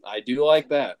nothing. I do like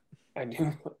that. I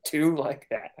do like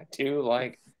that. I do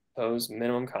like those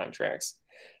minimum contracts.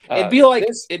 It'd be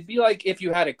like if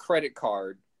you had a credit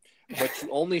card, but you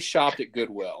only shopped at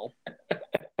Goodwill.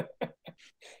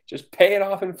 Just pay it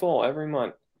off in full every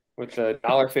month with the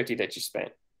 $1.50 that you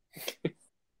spent.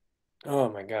 Oh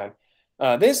my God.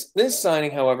 This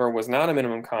signing, however, was not a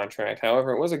minimum contract.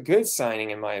 However, it was a good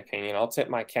signing in my opinion. I'll tip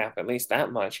my cap at least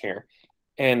that much here.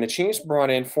 And the Chiefs brought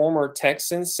in former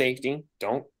Texans safety.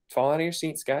 Don't fall out of your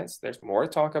seats, guys. There's more to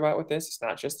talk about with this. It's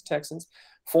not just the Texans.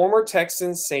 Former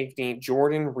Texans safety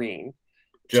Jordan Reed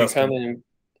to come in.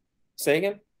 Say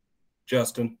again?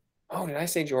 Justin. Oh, did I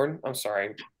say Jordan? I'm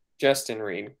sorry. Justin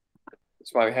Reed.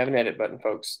 That's why we have an edit button,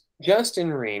 folks.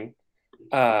 Justin Reed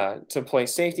to play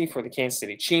safety for the Kansas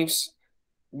City Chiefs.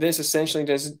 This essentially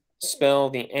does spell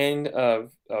the end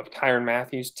of Tyrann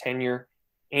Mathieu's tenure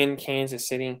in Kansas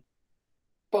City.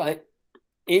 But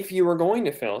if you were going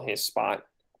to fill his spot,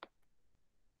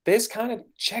 this kind of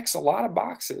checks a lot of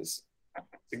boxes.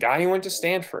 The guy who went to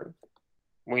Stanford,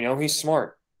 we know he's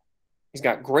smart. He's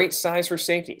got great size for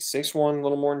safety, 6'1", a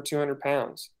little more than 200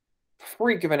 pounds.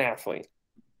 Freak of an athlete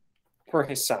for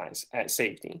his size at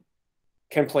safety.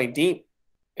 Can play deep,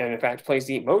 and in fact plays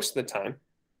deep most of the time.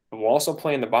 But will also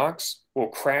play in the box, will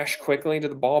crash quickly to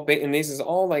the ball. And this is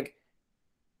all like,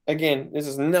 again, this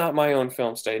is not my own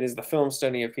film study. This is the film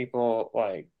study of people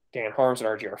like Dan Harms at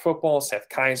RGR Football, Seth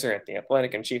Kaiser at The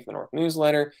Athletic and Chief of the North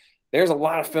Newsletter. There's a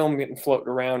lot of film getting floated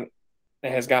around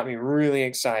that has got me really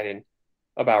excited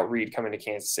about Reed coming to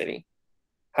Kansas City.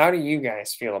 How do you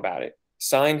guys feel about it?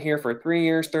 Signed here for 3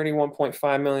 years,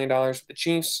 $31.5 million with the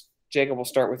Chiefs. Jacob, we'll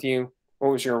start with you.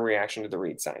 What was your reaction to the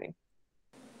Reed signing?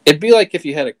 It'd be like if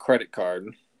you had a credit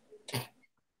card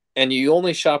and you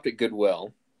only shopped at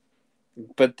Goodwill,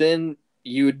 but then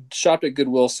you had shopped at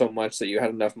Goodwill so much that you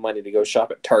had enough money to go shop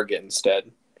at Target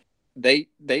instead. They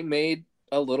made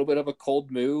a little bit of a cold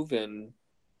move and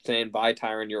saying, bye,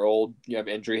 Tyrann, you're old, you have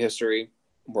injury history,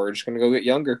 we're just going to go get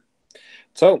younger.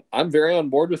 So I'm very on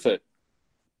board with it.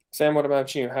 Sam, what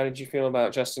about you? How did you feel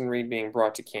about Justin Reed being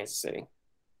brought to Kansas City?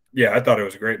 Yeah, I thought it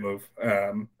was a great move.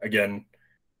 Again,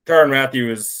 Tyrann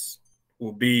Mathieu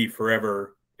will be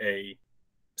forever a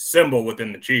symbol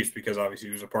within the Chiefs because obviously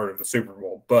he was a part of the Super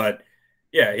Bowl. But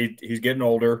yeah, he's getting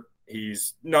older.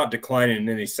 He's not declining in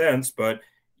any sense, but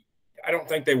I don't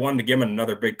think they wanted to give him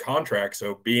another big contract.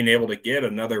 So being able to get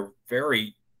another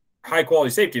very high quality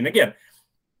safety, and again,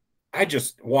 I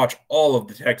just watch all of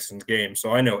the Texans games,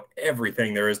 so I know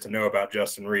everything there is to know about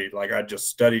Justin Reed. Like, I just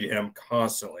studied him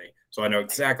constantly, so I know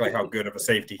exactly how good of a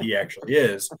safety he actually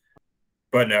is.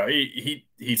 But no,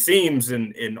 he seems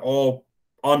in all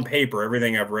on paper,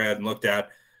 everything I've read and looked at,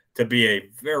 to be a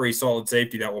very solid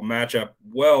safety that will match up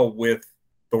well with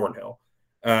Thornhill.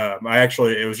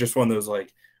 It was just one of those,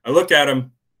 like, I looked at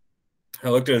him, I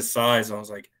looked at his size, and I was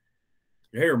like,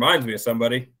 he reminds me of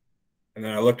somebody. And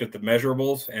then I looked at the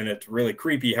measurables, and it's really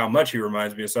creepy how much he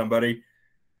reminds me of somebody.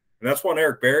 And that's one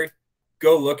Eric Berry.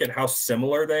 Go look at how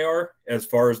similar they are as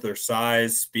far as their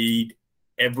size, speed,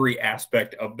 every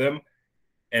aspect of them.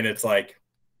 And it's like,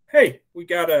 hey, we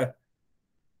got to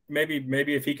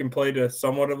maybe if he can play to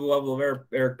somewhat of the level of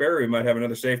Eric Berry, we might have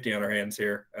another safety on our hands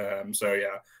here.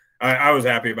 I was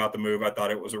happy about the move. I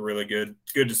thought it was a really good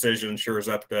decision. Shores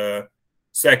up the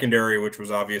secondary, which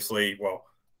was obviously,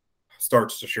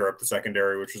 starts to shore up the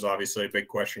secondary, which was obviously a big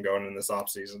question going in this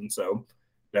offseason. So,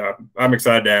 yeah, I'm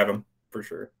excited to have him for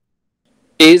sure.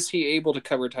 Is he able to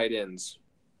cover tight ends?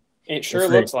 It sure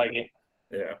looks like it.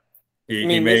 Yeah. He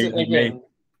may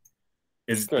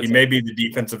be the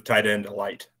defensive tight end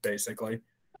light, basically.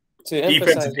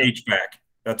 Defensive H-back.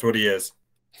 That's what he is.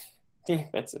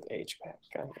 Defensive H-back.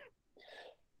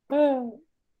 To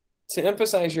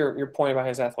emphasize your point about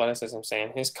his athleticism,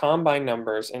 Sam, his combine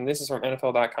numbers, and this is from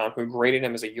NFL.com, who graded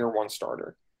him as a year one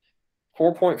starter.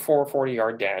 4.4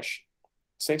 40-yard dash,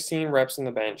 16 reps in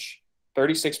the bench,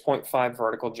 36.5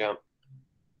 vertical jump,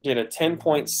 did a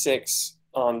 10.6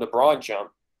 on the broad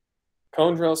jump,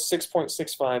 cone drill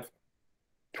 6.65,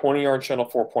 20-yard shuttle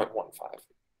 4.15.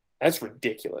 That's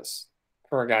ridiculous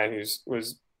for a guy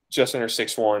was just under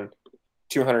 6'1",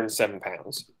 207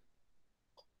 pounds.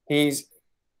 He's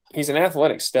an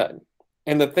athletic stud.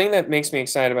 And the thing that makes me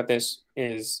excited about this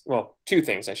is, two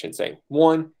things, I should say.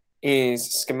 One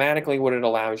is schematically what it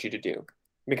allows you to do.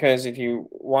 Because if you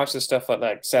watch the stuff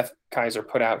that Seth Kaiser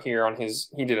put out here on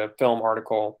he did a film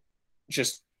article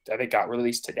just, I think, got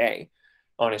released today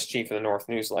on his Chief of the North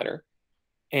newsletter.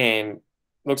 And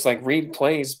looks like Reed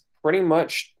plays pretty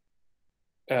much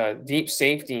deep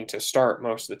safety to start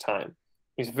most of the time.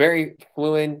 He's very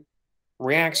fluid,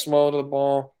 reacts well to the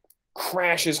ball,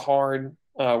 crashes hard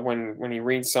when he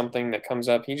reads something that comes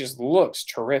up. He just looks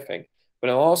terrific. But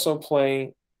he'll also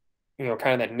play, kind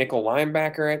of that nickel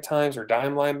linebacker at times or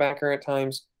dime linebacker at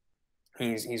times.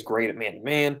 He's great at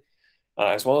man-to-man,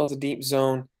 as well as the deep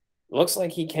zone. Looks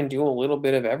like he can do a little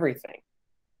bit of everything.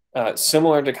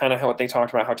 Similar to kind of what they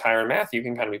talked about, how Tyrann Mathieu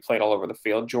can kind of be played all over the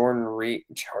field. I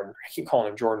keep calling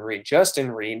him Jordan Reed.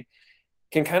 Justin Reed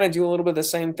can kind of do a little bit of the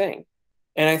same thing.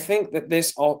 And I think that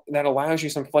that allows you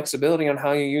some flexibility on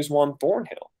how you use Juan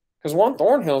Thornhill. Because Juan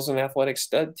Thornhill is an athletic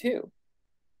stud too.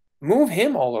 Move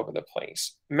him all over the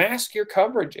place. Mask your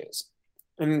coverages.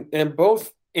 And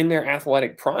both in their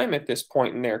athletic prime at this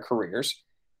point in their careers,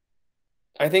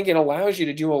 I think it allows you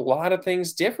to do a lot of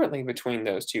things differently between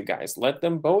those two guys. Let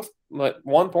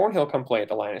Juan Thornhill come play at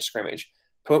the line of scrimmage.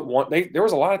 There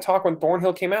was a lot of talk when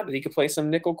Thornhill came out that he could play some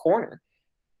nickel corner.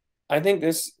 I think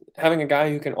having a guy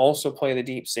who can also play the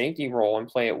deep safety role and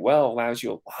play it well allows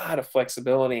you a lot of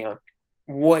flexibility on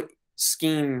what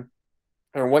scheme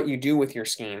or what you do with your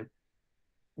scheme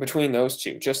between those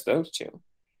two, just those two.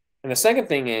 And the second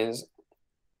thing is,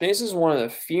 this is one of the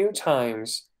few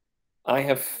times I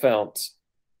have felt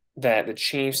that the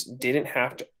Chiefs didn't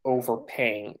have to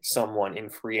overpay someone in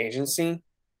free agency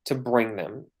to bring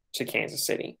them to Kansas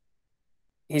City.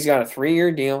 He's got a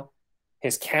 3-year deal.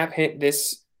 His cap hit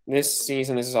this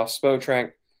season, this is off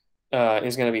Spotrac,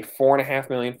 is going to be $4.5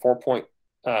 million,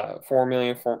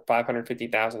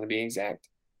 $4,550,000 to be exact.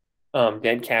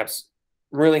 Dead cap's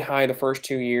really high the first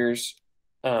 2 years.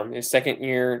 His second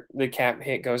year, the cap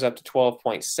hit goes up to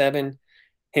 12.7.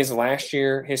 His last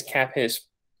year, his cap hit is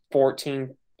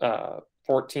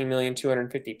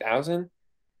 $14,250,000.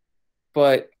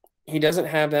 But he doesn't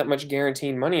have that much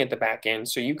guaranteed money at the back end,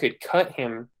 so you could cut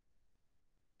him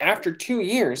after 2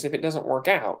 years if it doesn't work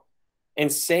out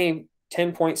and save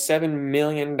 $10.7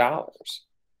 million.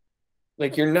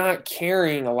 Like, you're not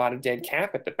carrying a lot of dead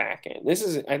cap at the back end.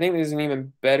 I think this is an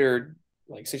even better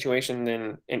situation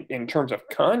than in terms of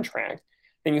contract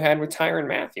than you had with Tyrann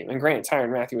Mathieu. And granted,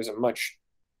 Tyrann Mathieu is a much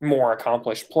more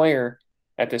accomplished player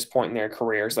at this point in their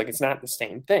careers. It's not the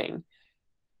same thing.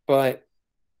 But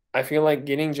I feel like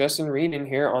getting Justin Reed in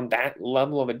here on that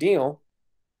level of a deal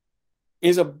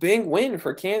is a big win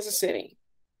for Kansas City,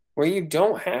 where you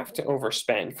don't have to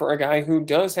overspend for a guy who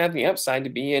does have the upside to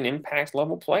be an impact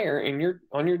level player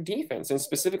on your defense, and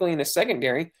specifically in the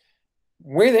secondary,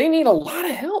 where they need a lot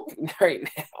of help right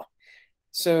now.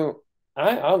 So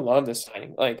I love this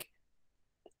signing.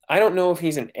 I don't know if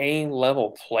he's an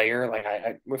A-level player.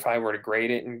 If I were to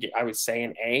grade it, I would say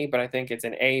an A, but I think it's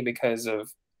an A because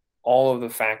of all of the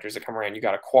factors that come around. You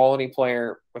got a quality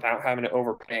player without having to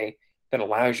overpay that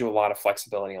allows you a lot of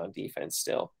flexibility on defense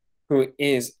still, who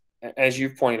is, as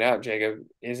you've pointed out, Jacob,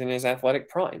 is in his athletic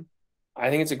prime. I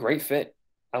think it's a great fit.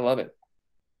 I love it.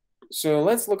 So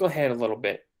let's look ahead a little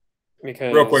bit.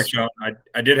 Because real quick, Sean,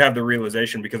 I did have the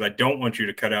realization, because I don't want you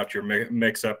to cut out your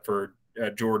mix-up for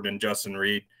Jordan and Justin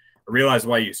Reed. I realized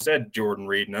why you said Jordan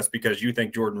Reed, and that's because you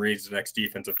think Jordan Reed's the next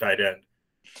defensive tight end.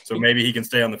 So maybe he can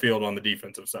stay on the field on the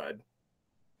defensive side.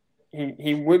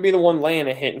 He would be the one laying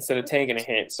a hit instead of taking a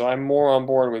hit. So I'm more on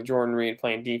board with Jordan Reed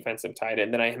playing defensive tight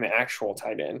end than I am an actual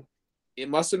tight end. It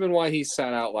must have been why he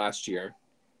sat out last year.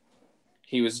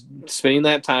 He was spending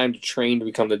that time to train to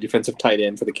become the defensive tight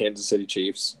end for the Kansas City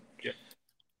Chiefs. Yeah.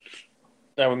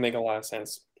 That would make a lot of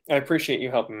sense. I appreciate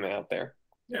you helping me out there.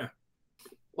 Yeah.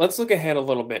 Let's look ahead a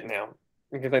little bit now,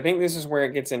 because I think this is where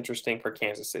it gets interesting for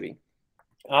Kansas City.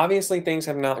 Obviously, things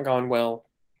have not gone well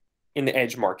in the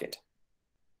edge market.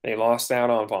 They lost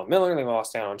out on Von Miller. They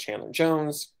lost out on Chandler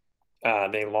Jones.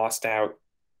 They lost out,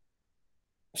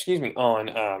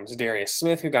 on Zadarius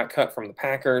Smith, who got cut from the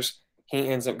Packers. He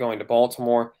ends up going to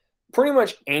Baltimore. Pretty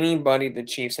much anybody the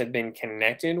Chiefs had been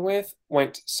connected with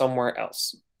went somewhere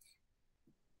else.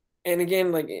 And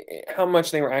again, like how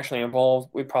much they were actually involved,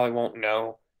 we probably won't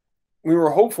know. We were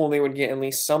hopeful they would get at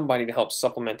least somebody to help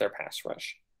supplement their pass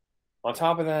rush. On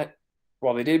top of that,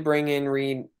 while they did bring in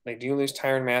Reed, they do lose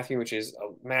Tyrann Mathieu, which is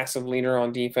a massive leader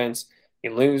on defense.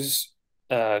 You lose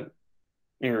your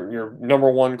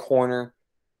number one corner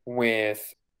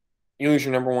with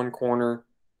Charvarius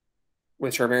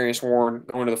Ward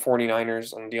going to the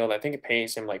 49ers on a deal that I think it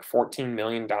pays him like $14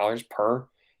 million per.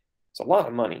 It's a lot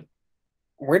of money.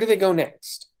 Where do they go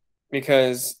next?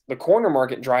 Because the corner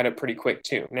market dried up pretty quick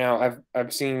too. Now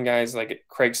I've seen guys like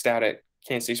Craig Stout at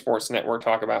Kansas City Sports Network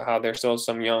talk about how there's still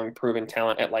some young proven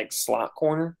talent at like slot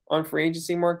corner on free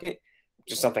agency market,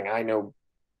 which is something I know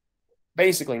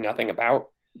basically nothing about.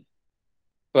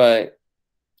 But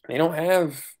they don't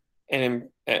have a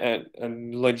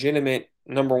legitimate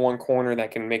number one corner that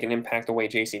can make an impact the way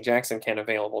J.C. Jackson can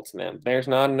available to them. There's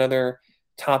not another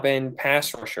top end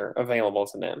pass rusher available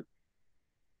to them.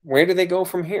 Where do they go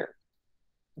from here?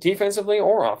 Defensively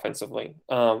or offensively?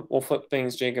 We'll flip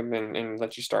things, Jacob, and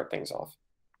let you start things off.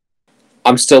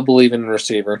 I'm still believing in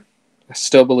receiver. I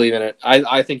still believe in it.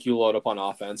 I think you load up on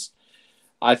offense.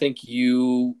 I think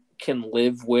you can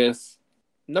live with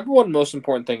 – number one most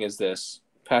important thing is this.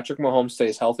 Patrick Mahomes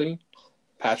stays healthy.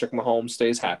 Patrick Mahomes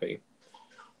stays happy.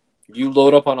 You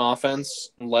load up on offense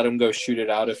and let him go shoot it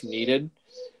out if needed.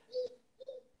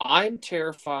 I'm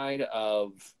terrified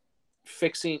of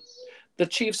fixing – the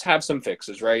Chiefs have some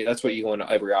fixes, right? That's what you go into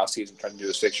every offseason trying to do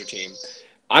is fix your team.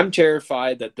 I'm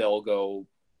terrified that they'll go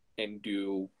and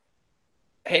do,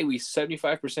 hey, we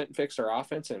 75% fixed our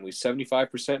offense and we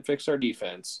 75% fixed our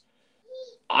defense.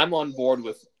 I'm on board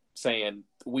with saying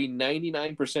we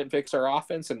 99% fixed our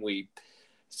offense and we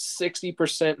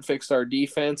 60% fixed our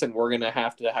defense, and we're going to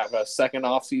have a second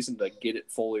offseason to get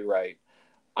it fully right.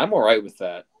 I'm all right with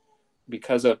that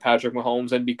because of Patrick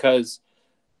Mahomes and because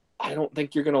I don't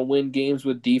think you're going to win games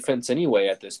with defense anyway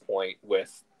at this point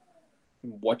with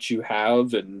what you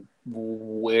have and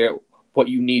what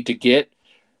you need to get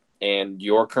and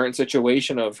your current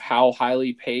situation of how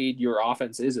highly paid your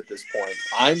offense is at this point.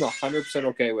 I'm 100%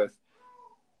 okay with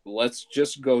let's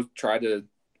just go try to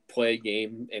play a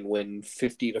game and win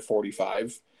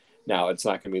 50-45. Now, it's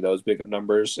not going to be those big of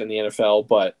numbers in the NFL,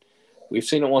 but we've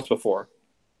seen it once before.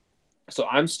 So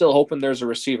I'm still hoping there's a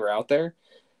receiver out there.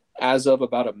 As of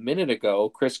about a minute ago,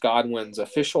 Chris Godwin's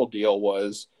official deal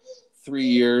was 3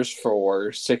 years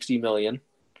for $60 million.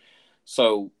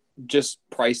 So just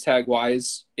price tag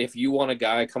wise, if you want a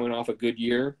guy coming off a good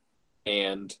year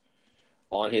and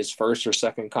on his first or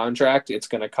second contract, it's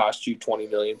going to cost you $20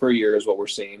 million per year is what we're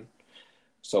seeing.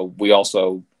 So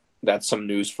that's some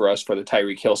news for us for the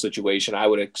Tyreek Hill situation. I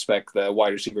would expect the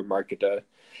wide receiver market to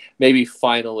maybe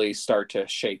finally start to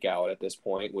shake out at this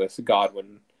point with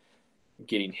Godwin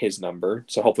getting his number.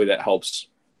 So hopefully that helps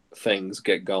things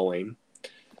get going.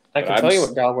 I can tell you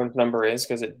what Godwin's number is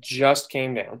because it just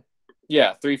came down.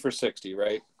 Yeah, 3 for 60,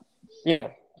 right? Yeah,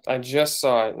 I just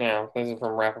saw it now. This is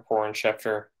from Rappaport and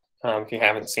Schefter. If you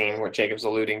haven't seen what Jacob's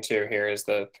alluding to here is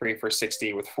the 3 for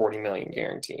 60 with $40 million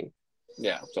guaranteed.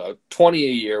 Yeah, so 20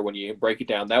 a year when you break it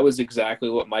down. That was exactly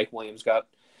what Mike Williams got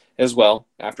as well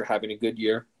after having a good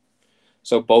year.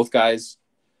 So both guys,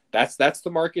 that's the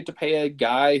market to pay a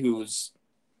guy who's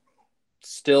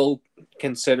still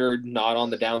considered not on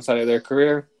the downside of their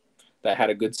career that had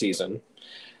a good season.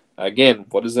 Again,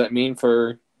 what does that mean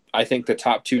for, I think the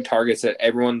top two targets that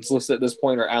everyone's listed at this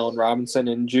point are Allen Robinson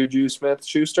and Juju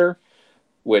Smith-Schuster,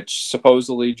 which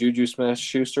supposedly Juju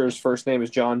Smith-Schuster's first name is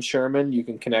John Sherman. You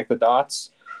can connect the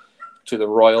dots to the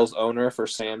Royals owner for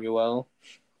Samuel.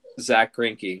 Zach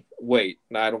Greinke. Wait,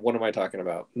 what am I talking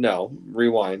about? No,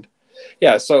 rewind.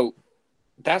 Yeah, so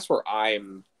that's where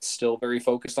I'm still very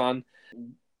focused on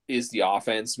is the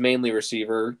offense, mainly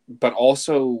receiver, but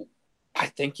also I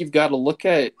think you've got to look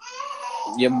at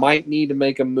you might need to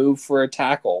make a move for a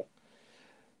tackle.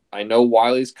 I know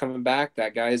Wiley's coming back.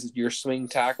 That guy's your swing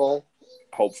tackle.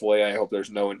 Hopefully, I hope there's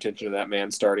no intention of that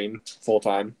man starting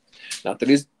full-time. Not that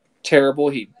he's terrible.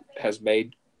 He has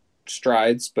made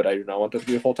strides, but I do not want that to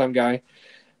be a full-time guy.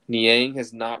 Niang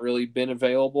has not really been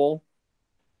available.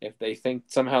 If they think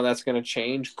somehow that's going to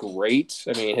change, great.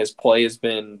 I mean, his play has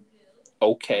been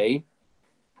okay.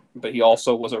 but he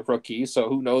also was a rookie, so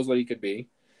who knows what he could be.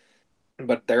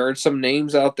 But there are some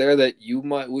names out there that you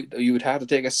would have to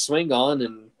take a swing on,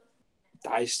 and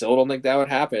I still don't think that would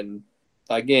happen.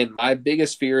 Again, my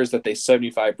biggest fear is that they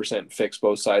 75% fix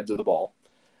both sides of the ball.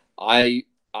 I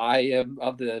am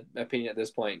of the opinion at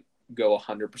this point, go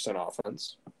 100%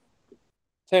 offense.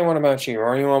 Sam, what about you?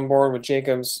 Are you on board with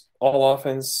Jacobs all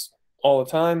offense all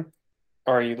the time?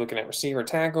 Are you looking at receiver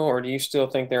tackle, or do you still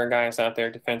think there are guys out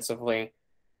there defensively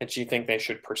that you think they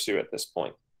should pursue at this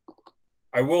point?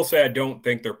 I will say I don't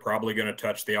think they're probably going to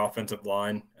touch the offensive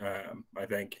line. I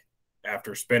think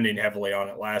after spending heavily on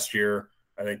it last year,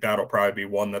 I think that'll probably be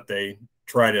one that they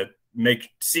try to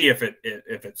see if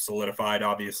it's solidified.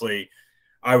 Obviously,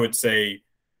 I would say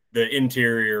the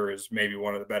interior is maybe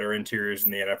one of the better interiors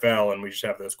in the NFL, and we just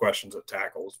have those questions at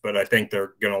tackles. But I think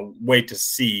they're going to wait to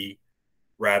see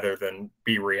rather than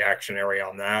be reactionary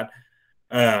on that.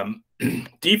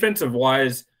 Defensive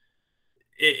wise,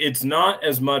 it's not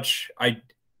as much.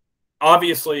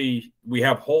 Obviously we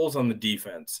have holes on the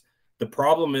defense. The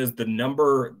problem is the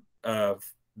number of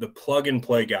the plug and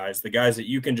play guys, the guys that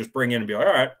you can just bring in and be like,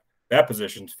 all right, that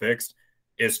position's fixed,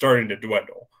 is starting to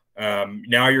dwindle.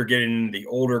 Now you're getting the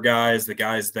older guys, the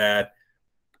guys that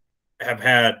have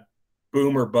had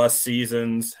boom or bust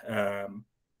seasons,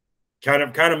 kind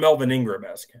of Melvin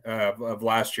Ingram-esque of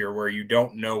last year, where you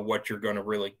don't know what you're going to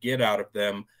really get out of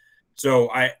them.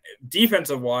 So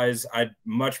defensive wise, I'd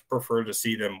much prefer to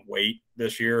see them wait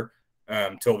this year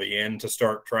till the end to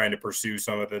start trying to pursue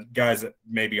some of the guys that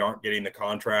maybe aren't getting the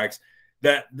contracts.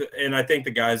 And I think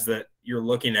the guys that you're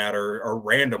looking at are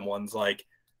random ones, like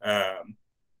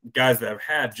guys that have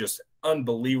had just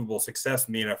unbelievable success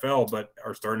in the NFL, but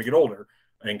are starting to get older,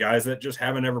 and guys that just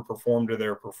haven't ever performed to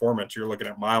their performance. You're looking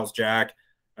at Miles Jack.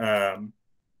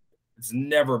 It's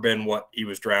never been what he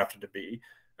was drafted to be.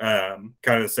 Kind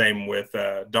of the same with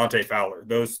Dante Fowler.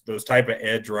 Those type of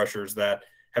edge rushers that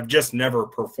have just never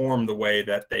performed the way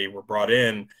that they were brought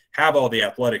in, have all the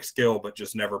athletic skill, but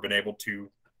just never been able to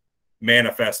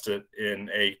manifest it in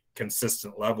a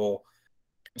consistent level.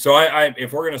 So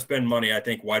if we're going to spend money, I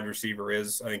think wide receiver I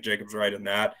think Jacob's right in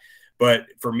that. But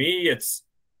for me, it's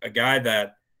a guy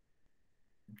that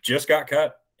just got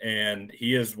cut, and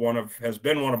he has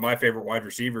been one of my favorite wide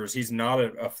receivers. He's not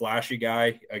a flashy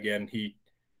guy. Again,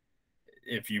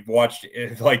 if you've watched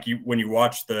when you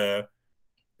watch the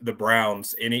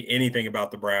Browns, anything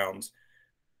about the Browns,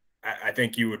 I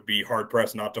think you would be hard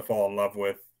pressed not to fall in love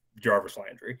with Jarvis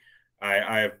Landry.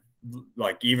 I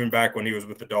even back when he was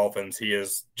with the Dolphins, he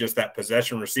is just that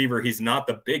possession receiver. He's not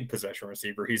the big possession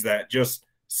receiver. He's that just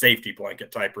safety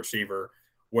blanket type receiver,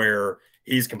 where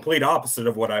he's complete opposite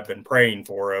of what I've been praying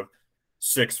for, of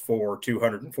 6'4",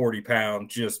 240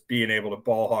 pounds, just being able to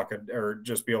ball hawk or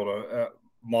just be able to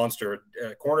monster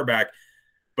cornerback.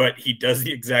 But he does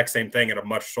the exact same thing at a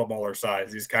much smaller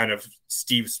size. He's kind of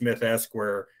Steve Smith-esque,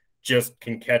 where just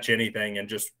can catch anything and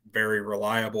just very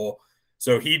reliable.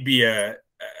 So he'd be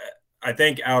I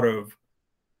think out of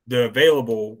the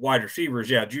available wide receivers,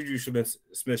 Juju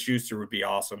Smith-Schuster would be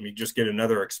awesome. You just get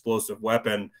another explosive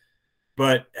weapon,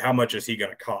 but how much is he going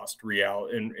to cost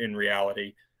in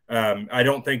reality? I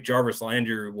don't think Jarvis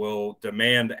Landry will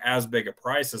demand as big a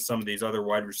price as some of these other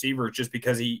wide receivers, just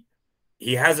because he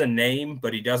has a name,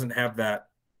 but he doesn't have that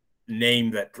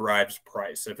name that drives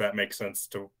price, if that makes sense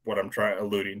to what I'm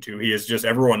alluding to. He is just,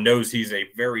 everyone knows he's a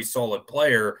very solid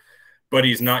player, but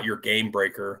he's not your game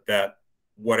breaker that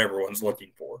what everyone's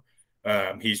looking for.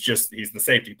 He's the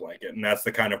safety blanket. And that's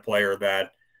the kind of player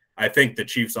that I think the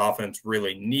Chiefs offense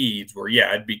really needs, where,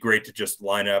 it'd be great to just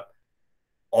line up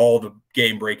all the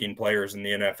game breaking players in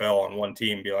the NFL on one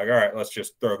team and be like, all right, let's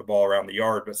just throw the ball around the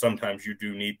yard. But sometimes you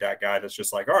do need that guy that's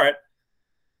just like, all right,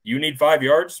 you need 5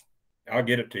 yards, I'll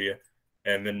get it to you.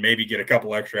 And then maybe get a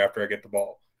couple extra after I get the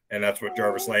ball. And that's what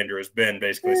Jarvis Landry has been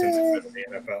basically since he's been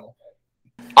in the NFL.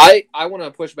 I want to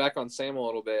push back on Sam a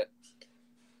little bit.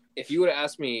 If you would have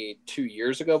asked me 2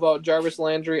 years ago about Jarvis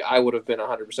Landry, I would have been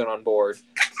 100% on board.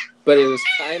 But it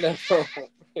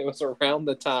was around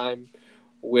the time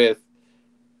with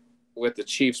the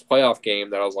Chiefs playoff game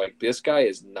that I was like, this guy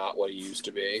is not what he used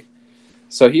to be.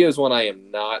 So he is one I am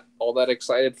not all that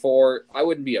excited for. I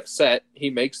wouldn't be upset. He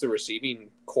makes the receiving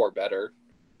core better,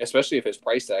 especially if his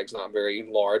price tag's not very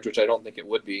large, which I don't think it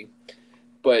would be.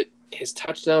 But his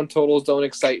touchdown totals don't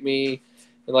excite me.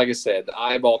 And like I said, the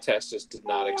eyeball test just did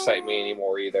not excite me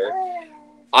anymore either.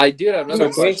 I did have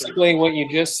another question. Basically what you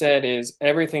just said is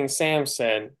everything Sam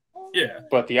said,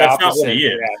 but the That's opposite. Not what he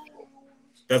is.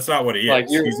 That's not what he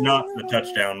is. He's not the Mm-hmm.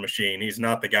 touchdown machine. He's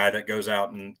not the guy that goes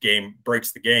out and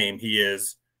breaks the game. He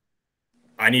is,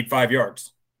 I need 5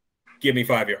 yards. give me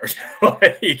 5 yards.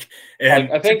 Like,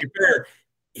 and I think to be fair,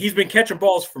 he's been catching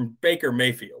balls from Baker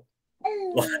Mayfield.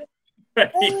 Like,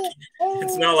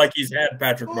 it's not like he's had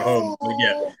Patrick Mahomes. But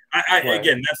yeah,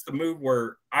 again, that's the move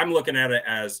where I'm looking at it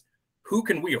as who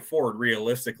can we afford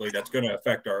realistically that's going to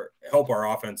help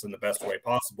our offense in the best way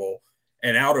possible.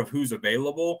 And out of who's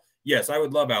available, yes, I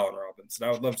would love Allen Robinson.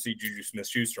 I would love to see Juju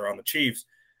Smith-Schuster on the Chiefs,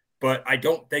 but I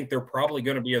don't think they're probably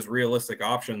going to be as realistic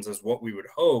options as what we would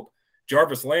hope.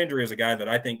 Jarvis Landry is a guy that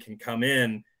I think can come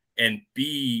in and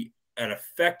be an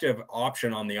effective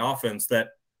option on the offense that,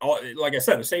 like I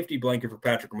said, a safety blanket for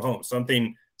Patrick Mahomes,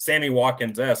 something Sammy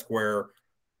Watkins-esque where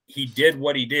he did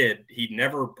what he did. He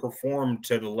never performed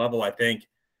to the level I think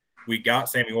we got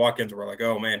Sammy Watkins. We're like,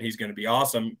 oh, man, he's going to be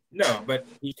awesome. No, but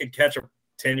he could catch a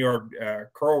 10-yard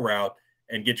curl route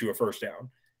and get you a first down.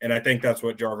 And I think that's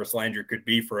what Jarvis Landry could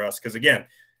be for us because, again,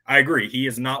 I agree. He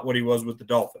is not what he was with the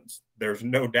Dolphins. There's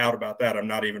no doubt about that. I'm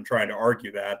not even trying to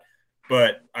argue that.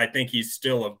 But I think he's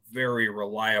still a very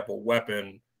reliable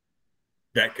weapon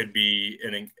that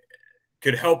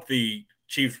could help the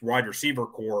Chiefs wide receiver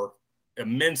core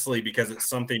immensely because it's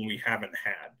something we haven't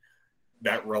had,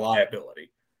 that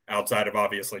reliability, outside of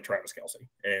obviously Travis Kelce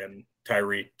and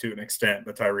Tyreek to an extent.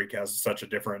 But Tyreek has such a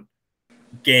different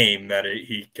game that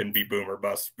he can be boom or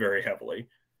bust very heavily.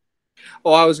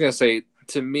 Well, I was going to say,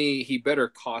 to me, he better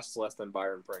cost less than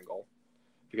Byron Pringle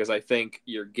because I think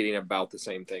you're getting about the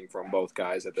same thing from both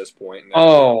guys at this point.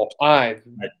 I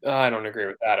don't agree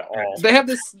with that at all. They have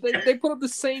this. They put up the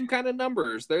same kind of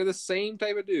numbers. They're the same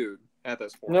type of dude at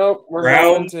this point. Nope, we're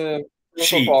going to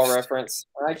Football Reference.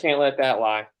 I can't let that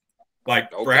lie.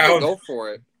 Like okay, Brown, go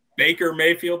for it. Baker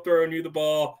Mayfield throwing you the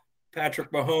ball,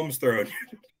 Patrick Mahomes throwing you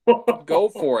the ball. Go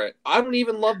for it. I don't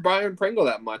even love Byron Pringle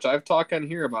that much. I've talked on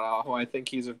here about how I think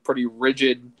he's a pretty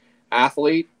rigid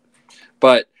athlete.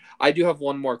 But I do have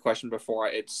one more question before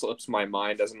it slips my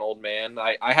mind as an old man.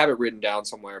 I have it written down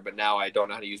somewhere, but now I don't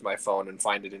know how to use my phone and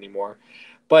find it anymore.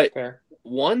 But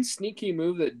one sneaky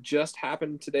move that just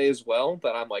happened today as well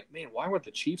that I'm like, man, why weren't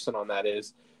the Chiefs in on that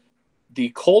is the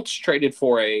Colts traded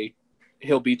for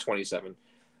he'll be 27,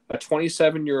 a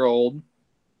 27-year-old,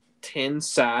 10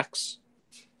 sacks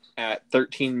at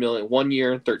 $13 million, 1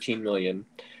 year, $13 million.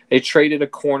 They traded a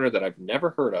corner that I've never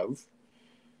heard of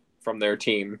from their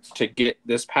team to get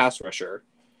this pass rusher.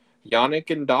 Yannick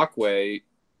Ngakoue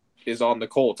is on the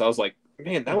Colts. I was like,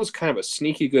 man, that was kind of a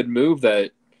sneaky good move that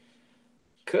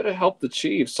could have helped the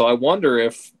Chiefs. So I wonder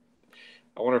if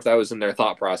that was in their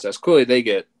thought process.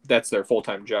 Clearly that's their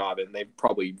full-time job, and they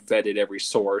probably vetted every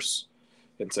source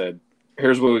and said,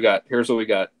 here's what we got. Here's what we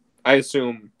got. I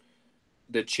assume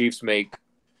the Chiefs make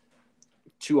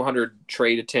 200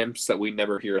 trade attempts that we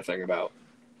never hear a thing about.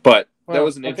 But that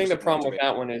was an interesting. I think the problem with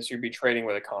that one is you'd be trading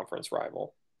with a conference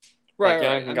rival. Right.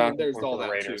 I mean, there's all that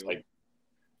Raiders, too.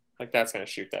 Like that's going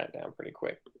to shoot that down pretty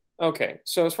quick. Okay,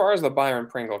 so as far as the Byron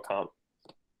Pringle comp,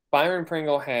 Byron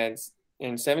Pringle had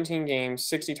in 17 games,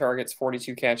 60 targets,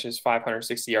 42 catches,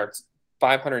 560 yards,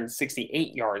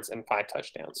 568 yards, and 5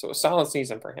 touchdowns. So a solid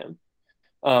season for him.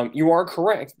 You are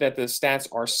correct that the stats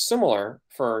are similar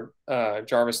for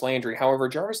Jarvis Landry. However,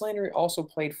 Jarvis Landry also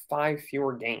played 5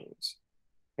 fewer games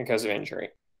because of injury.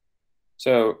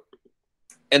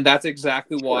 And that's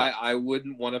exactly why I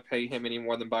wouldn't want to pay him any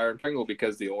more than Byron Pringle,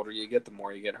 because the older you get, the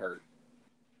more you get hurt.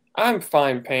 I'm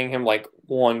fine paying him like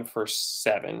 1 for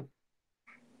 7.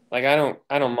 Like I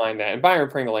don't mind that. And Byron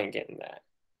Pringle ain't getting that.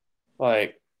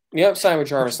 Like the upside with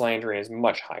Jarvis Landry is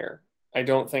much higher. I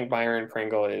don't think Byron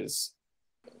Pringle is,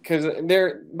 because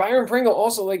Byron Pringle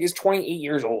also like is 28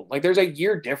 years old. Like there's a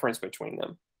year difference between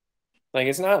them. Like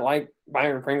it's not like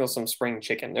Byron Pringle's some spring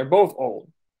chicken. They're both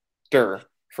older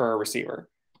for a receiver.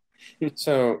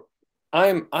 So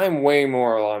I'm way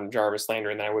more on Jarvis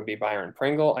Landry than I would be Byron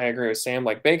Pringle. I agree with Sam.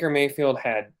 Like Baker Mayfield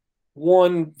had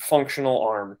one functional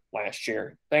arm last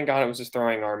year. Thank God it was his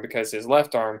throwing arm, because his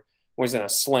left arm was in a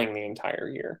sling the entire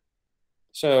year.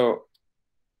 So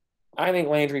I think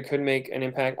Landry could make an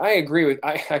impact. I agree with.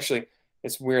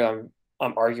 It's weird.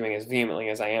 I'm arguing as vehemently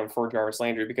as I am for Jarvis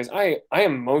Landry, because I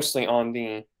am mostly on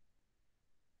the.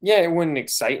 Yeah, it wouldn't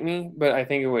excite me, but I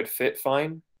think it would fit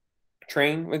fine.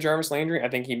 Train with Jarvis Landry. I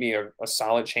think he'd be a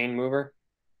solid chain mover.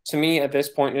 To me, at this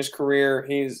point in his career,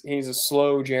 he's a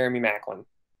slow Jeremy Maclin.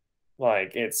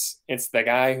 Like it's the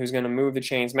guy who's going to move the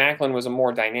chains. Maclin was a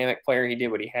more dynamic player. He did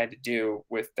what he had to do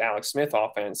with the Alex Smith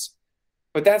offense.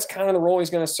 But that's kind of the role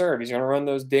he's going to serve. He's going to run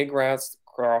those dig routes,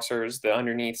 crossers, the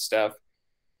underneath stuff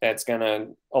that's going to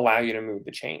allow you to move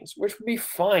the chains, which would be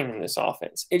fine in this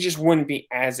offense. It just wouldn't be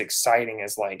as exciting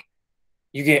as like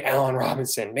you get Allen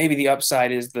Robinson. Maybe the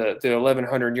upside is the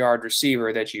 1,100-yard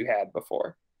receiver that you had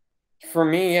before. For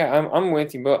me, yeah, I'm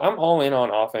with you, but I'm all in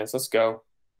on offense. Let's go.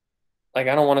 Like,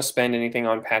 I don't want to spend anything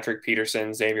on Patrick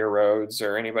Peterson, Xavier Rhodes,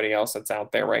 or anybody else that's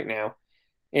out there right now.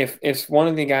 If one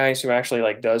of the guys who actually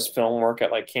like does film work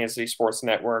at like Kansas City Sports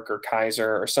Network or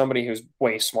Kaiser or somebody who's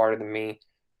way smarter than me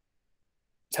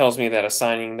tells me that a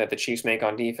signing that the Chiefs make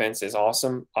on defense is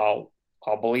awesome, I'll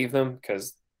believe them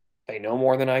because they know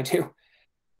more than I do.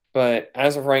 But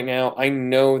as of right now, I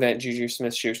know that Juju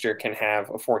Smith-Schuster can have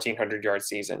a 1,400-yard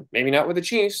season. Maybe not with the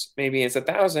Chiefs. Maybe it's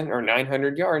 1,000 or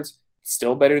 900 yards.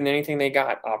 Still better than anything they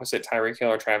got opposite Tyreek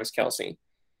Hill or Travis Kelce.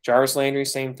 Jarvis Landry,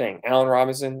 same thing. Allen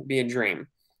Robinson, be a dream.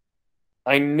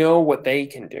 I know what they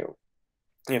can do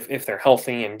if they're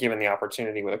healthy and given the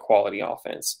opportunity with a quality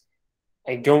offense.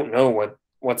 I don't know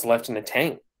what's left in the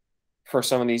tank for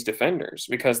some of these defenders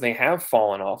because they have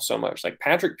fallen off so much. Like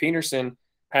Patrick Peterson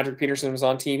was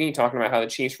on TV talking about how the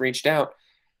Chiefs reached out,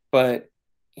 but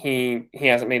he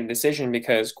hasn't made a decision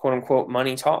because quote unquote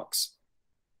money talks.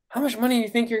 How much money do you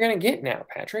think you're going to get now,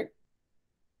 Patrick?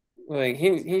 Like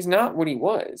he's not what he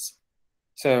was.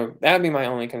 So that'd be my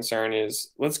only concern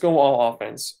is let's go all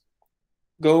offense.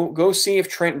 Go see if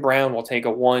Trent Brown will take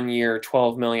a 1 year,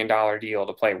 $12 million deal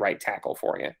to play right tackle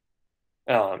for you.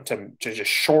 To just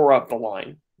shore up the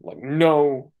line. Like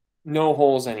no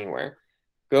holes anywhere.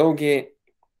 Go get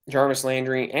Jarvis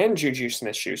Landry and Juju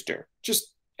Smith-Schuster.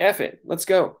 Just F it. Let's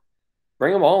go.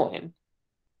 Bring them all in.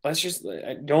 Let's just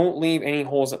don't leave any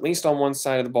holes, at least on one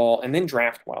side of the ball, and then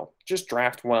draft well. Just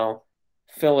draft well,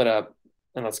 fill it up,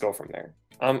 and let's go from there.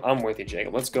 I'm with you,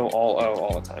 Jacob. Let's go all O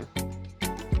all the time.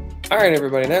 All right,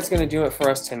 everybody, that's going to do it for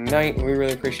us tonight. We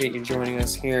really appreciate you joining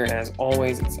us here. As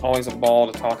always, it's always a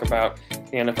ball to talk about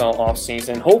the NFL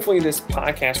offseason. Hopefully, this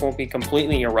podcast won't be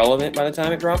completely irrelevant by the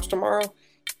time it drops tomorrow,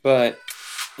 but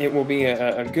it will be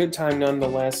a good time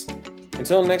nonetheless.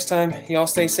 Until next time, y'all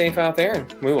stay safe out there,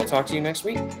 and we will talk to you next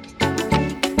week.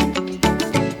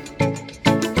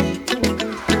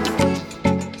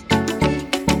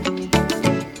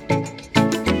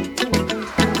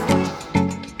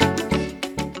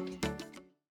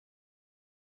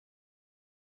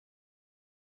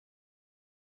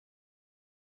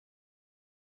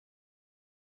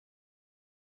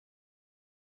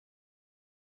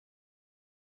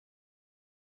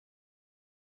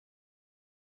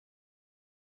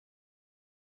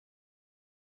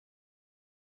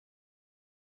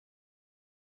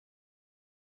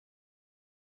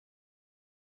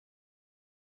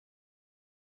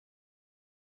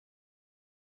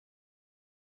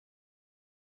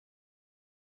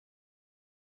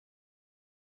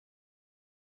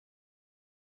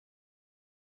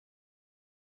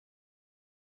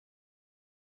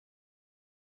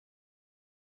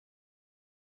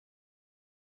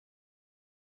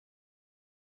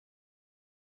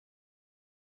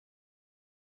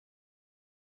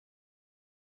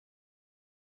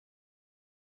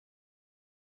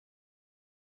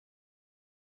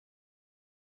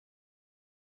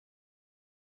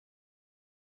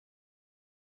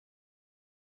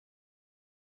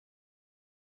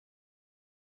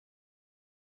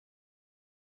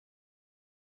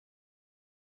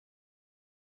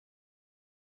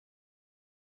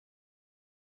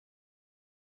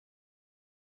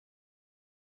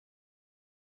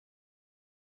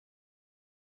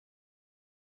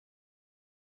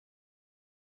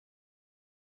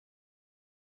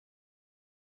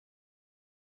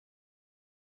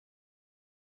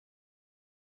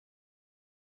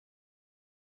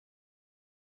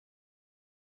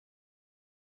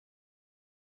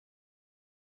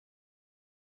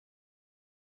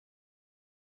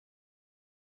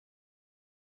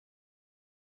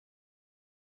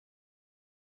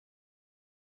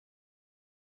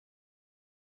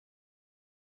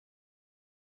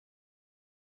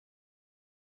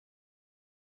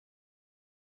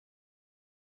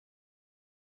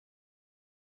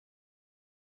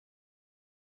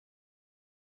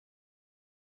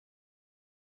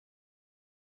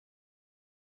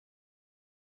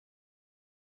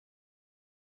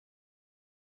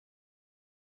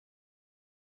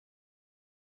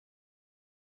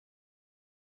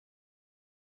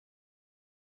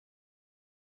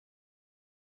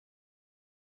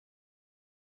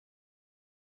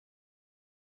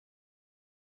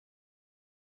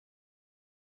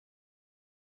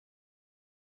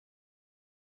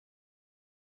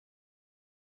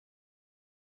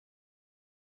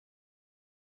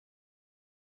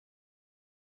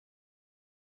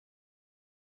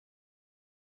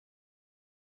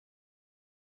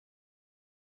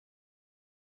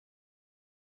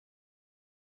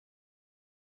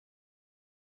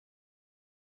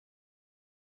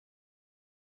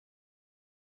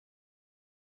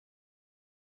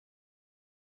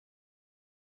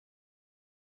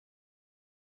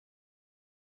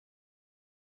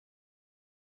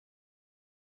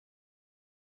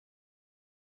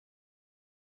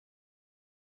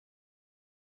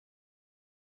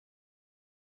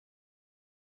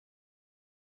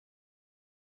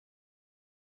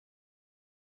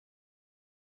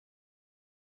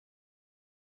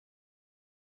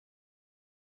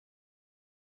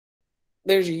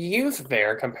 there's youth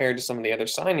there compared to some of the other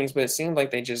signings, but it seemed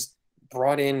like they just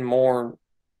brought in more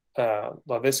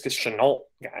Laviska Shenault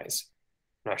guys.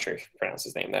 I'm not sure if you pronounce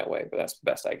his name that way, but that's the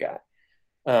best I got.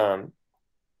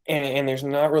 And there's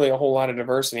not really a whole lot of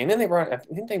diversity. And then I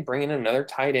think they bring in another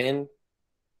tight end,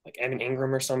 like Evan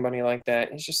Ingram or somebody like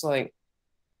that. It's just like,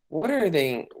 what are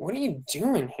you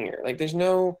doing here? Like, there's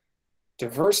no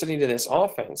diversity to this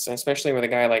offense, and especially with a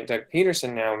guy like Doug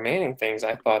Peterson now manning things.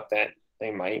 I thought that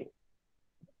they might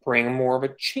bring more of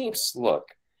a Chiefs look,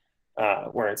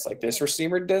 where it's like this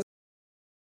receiver does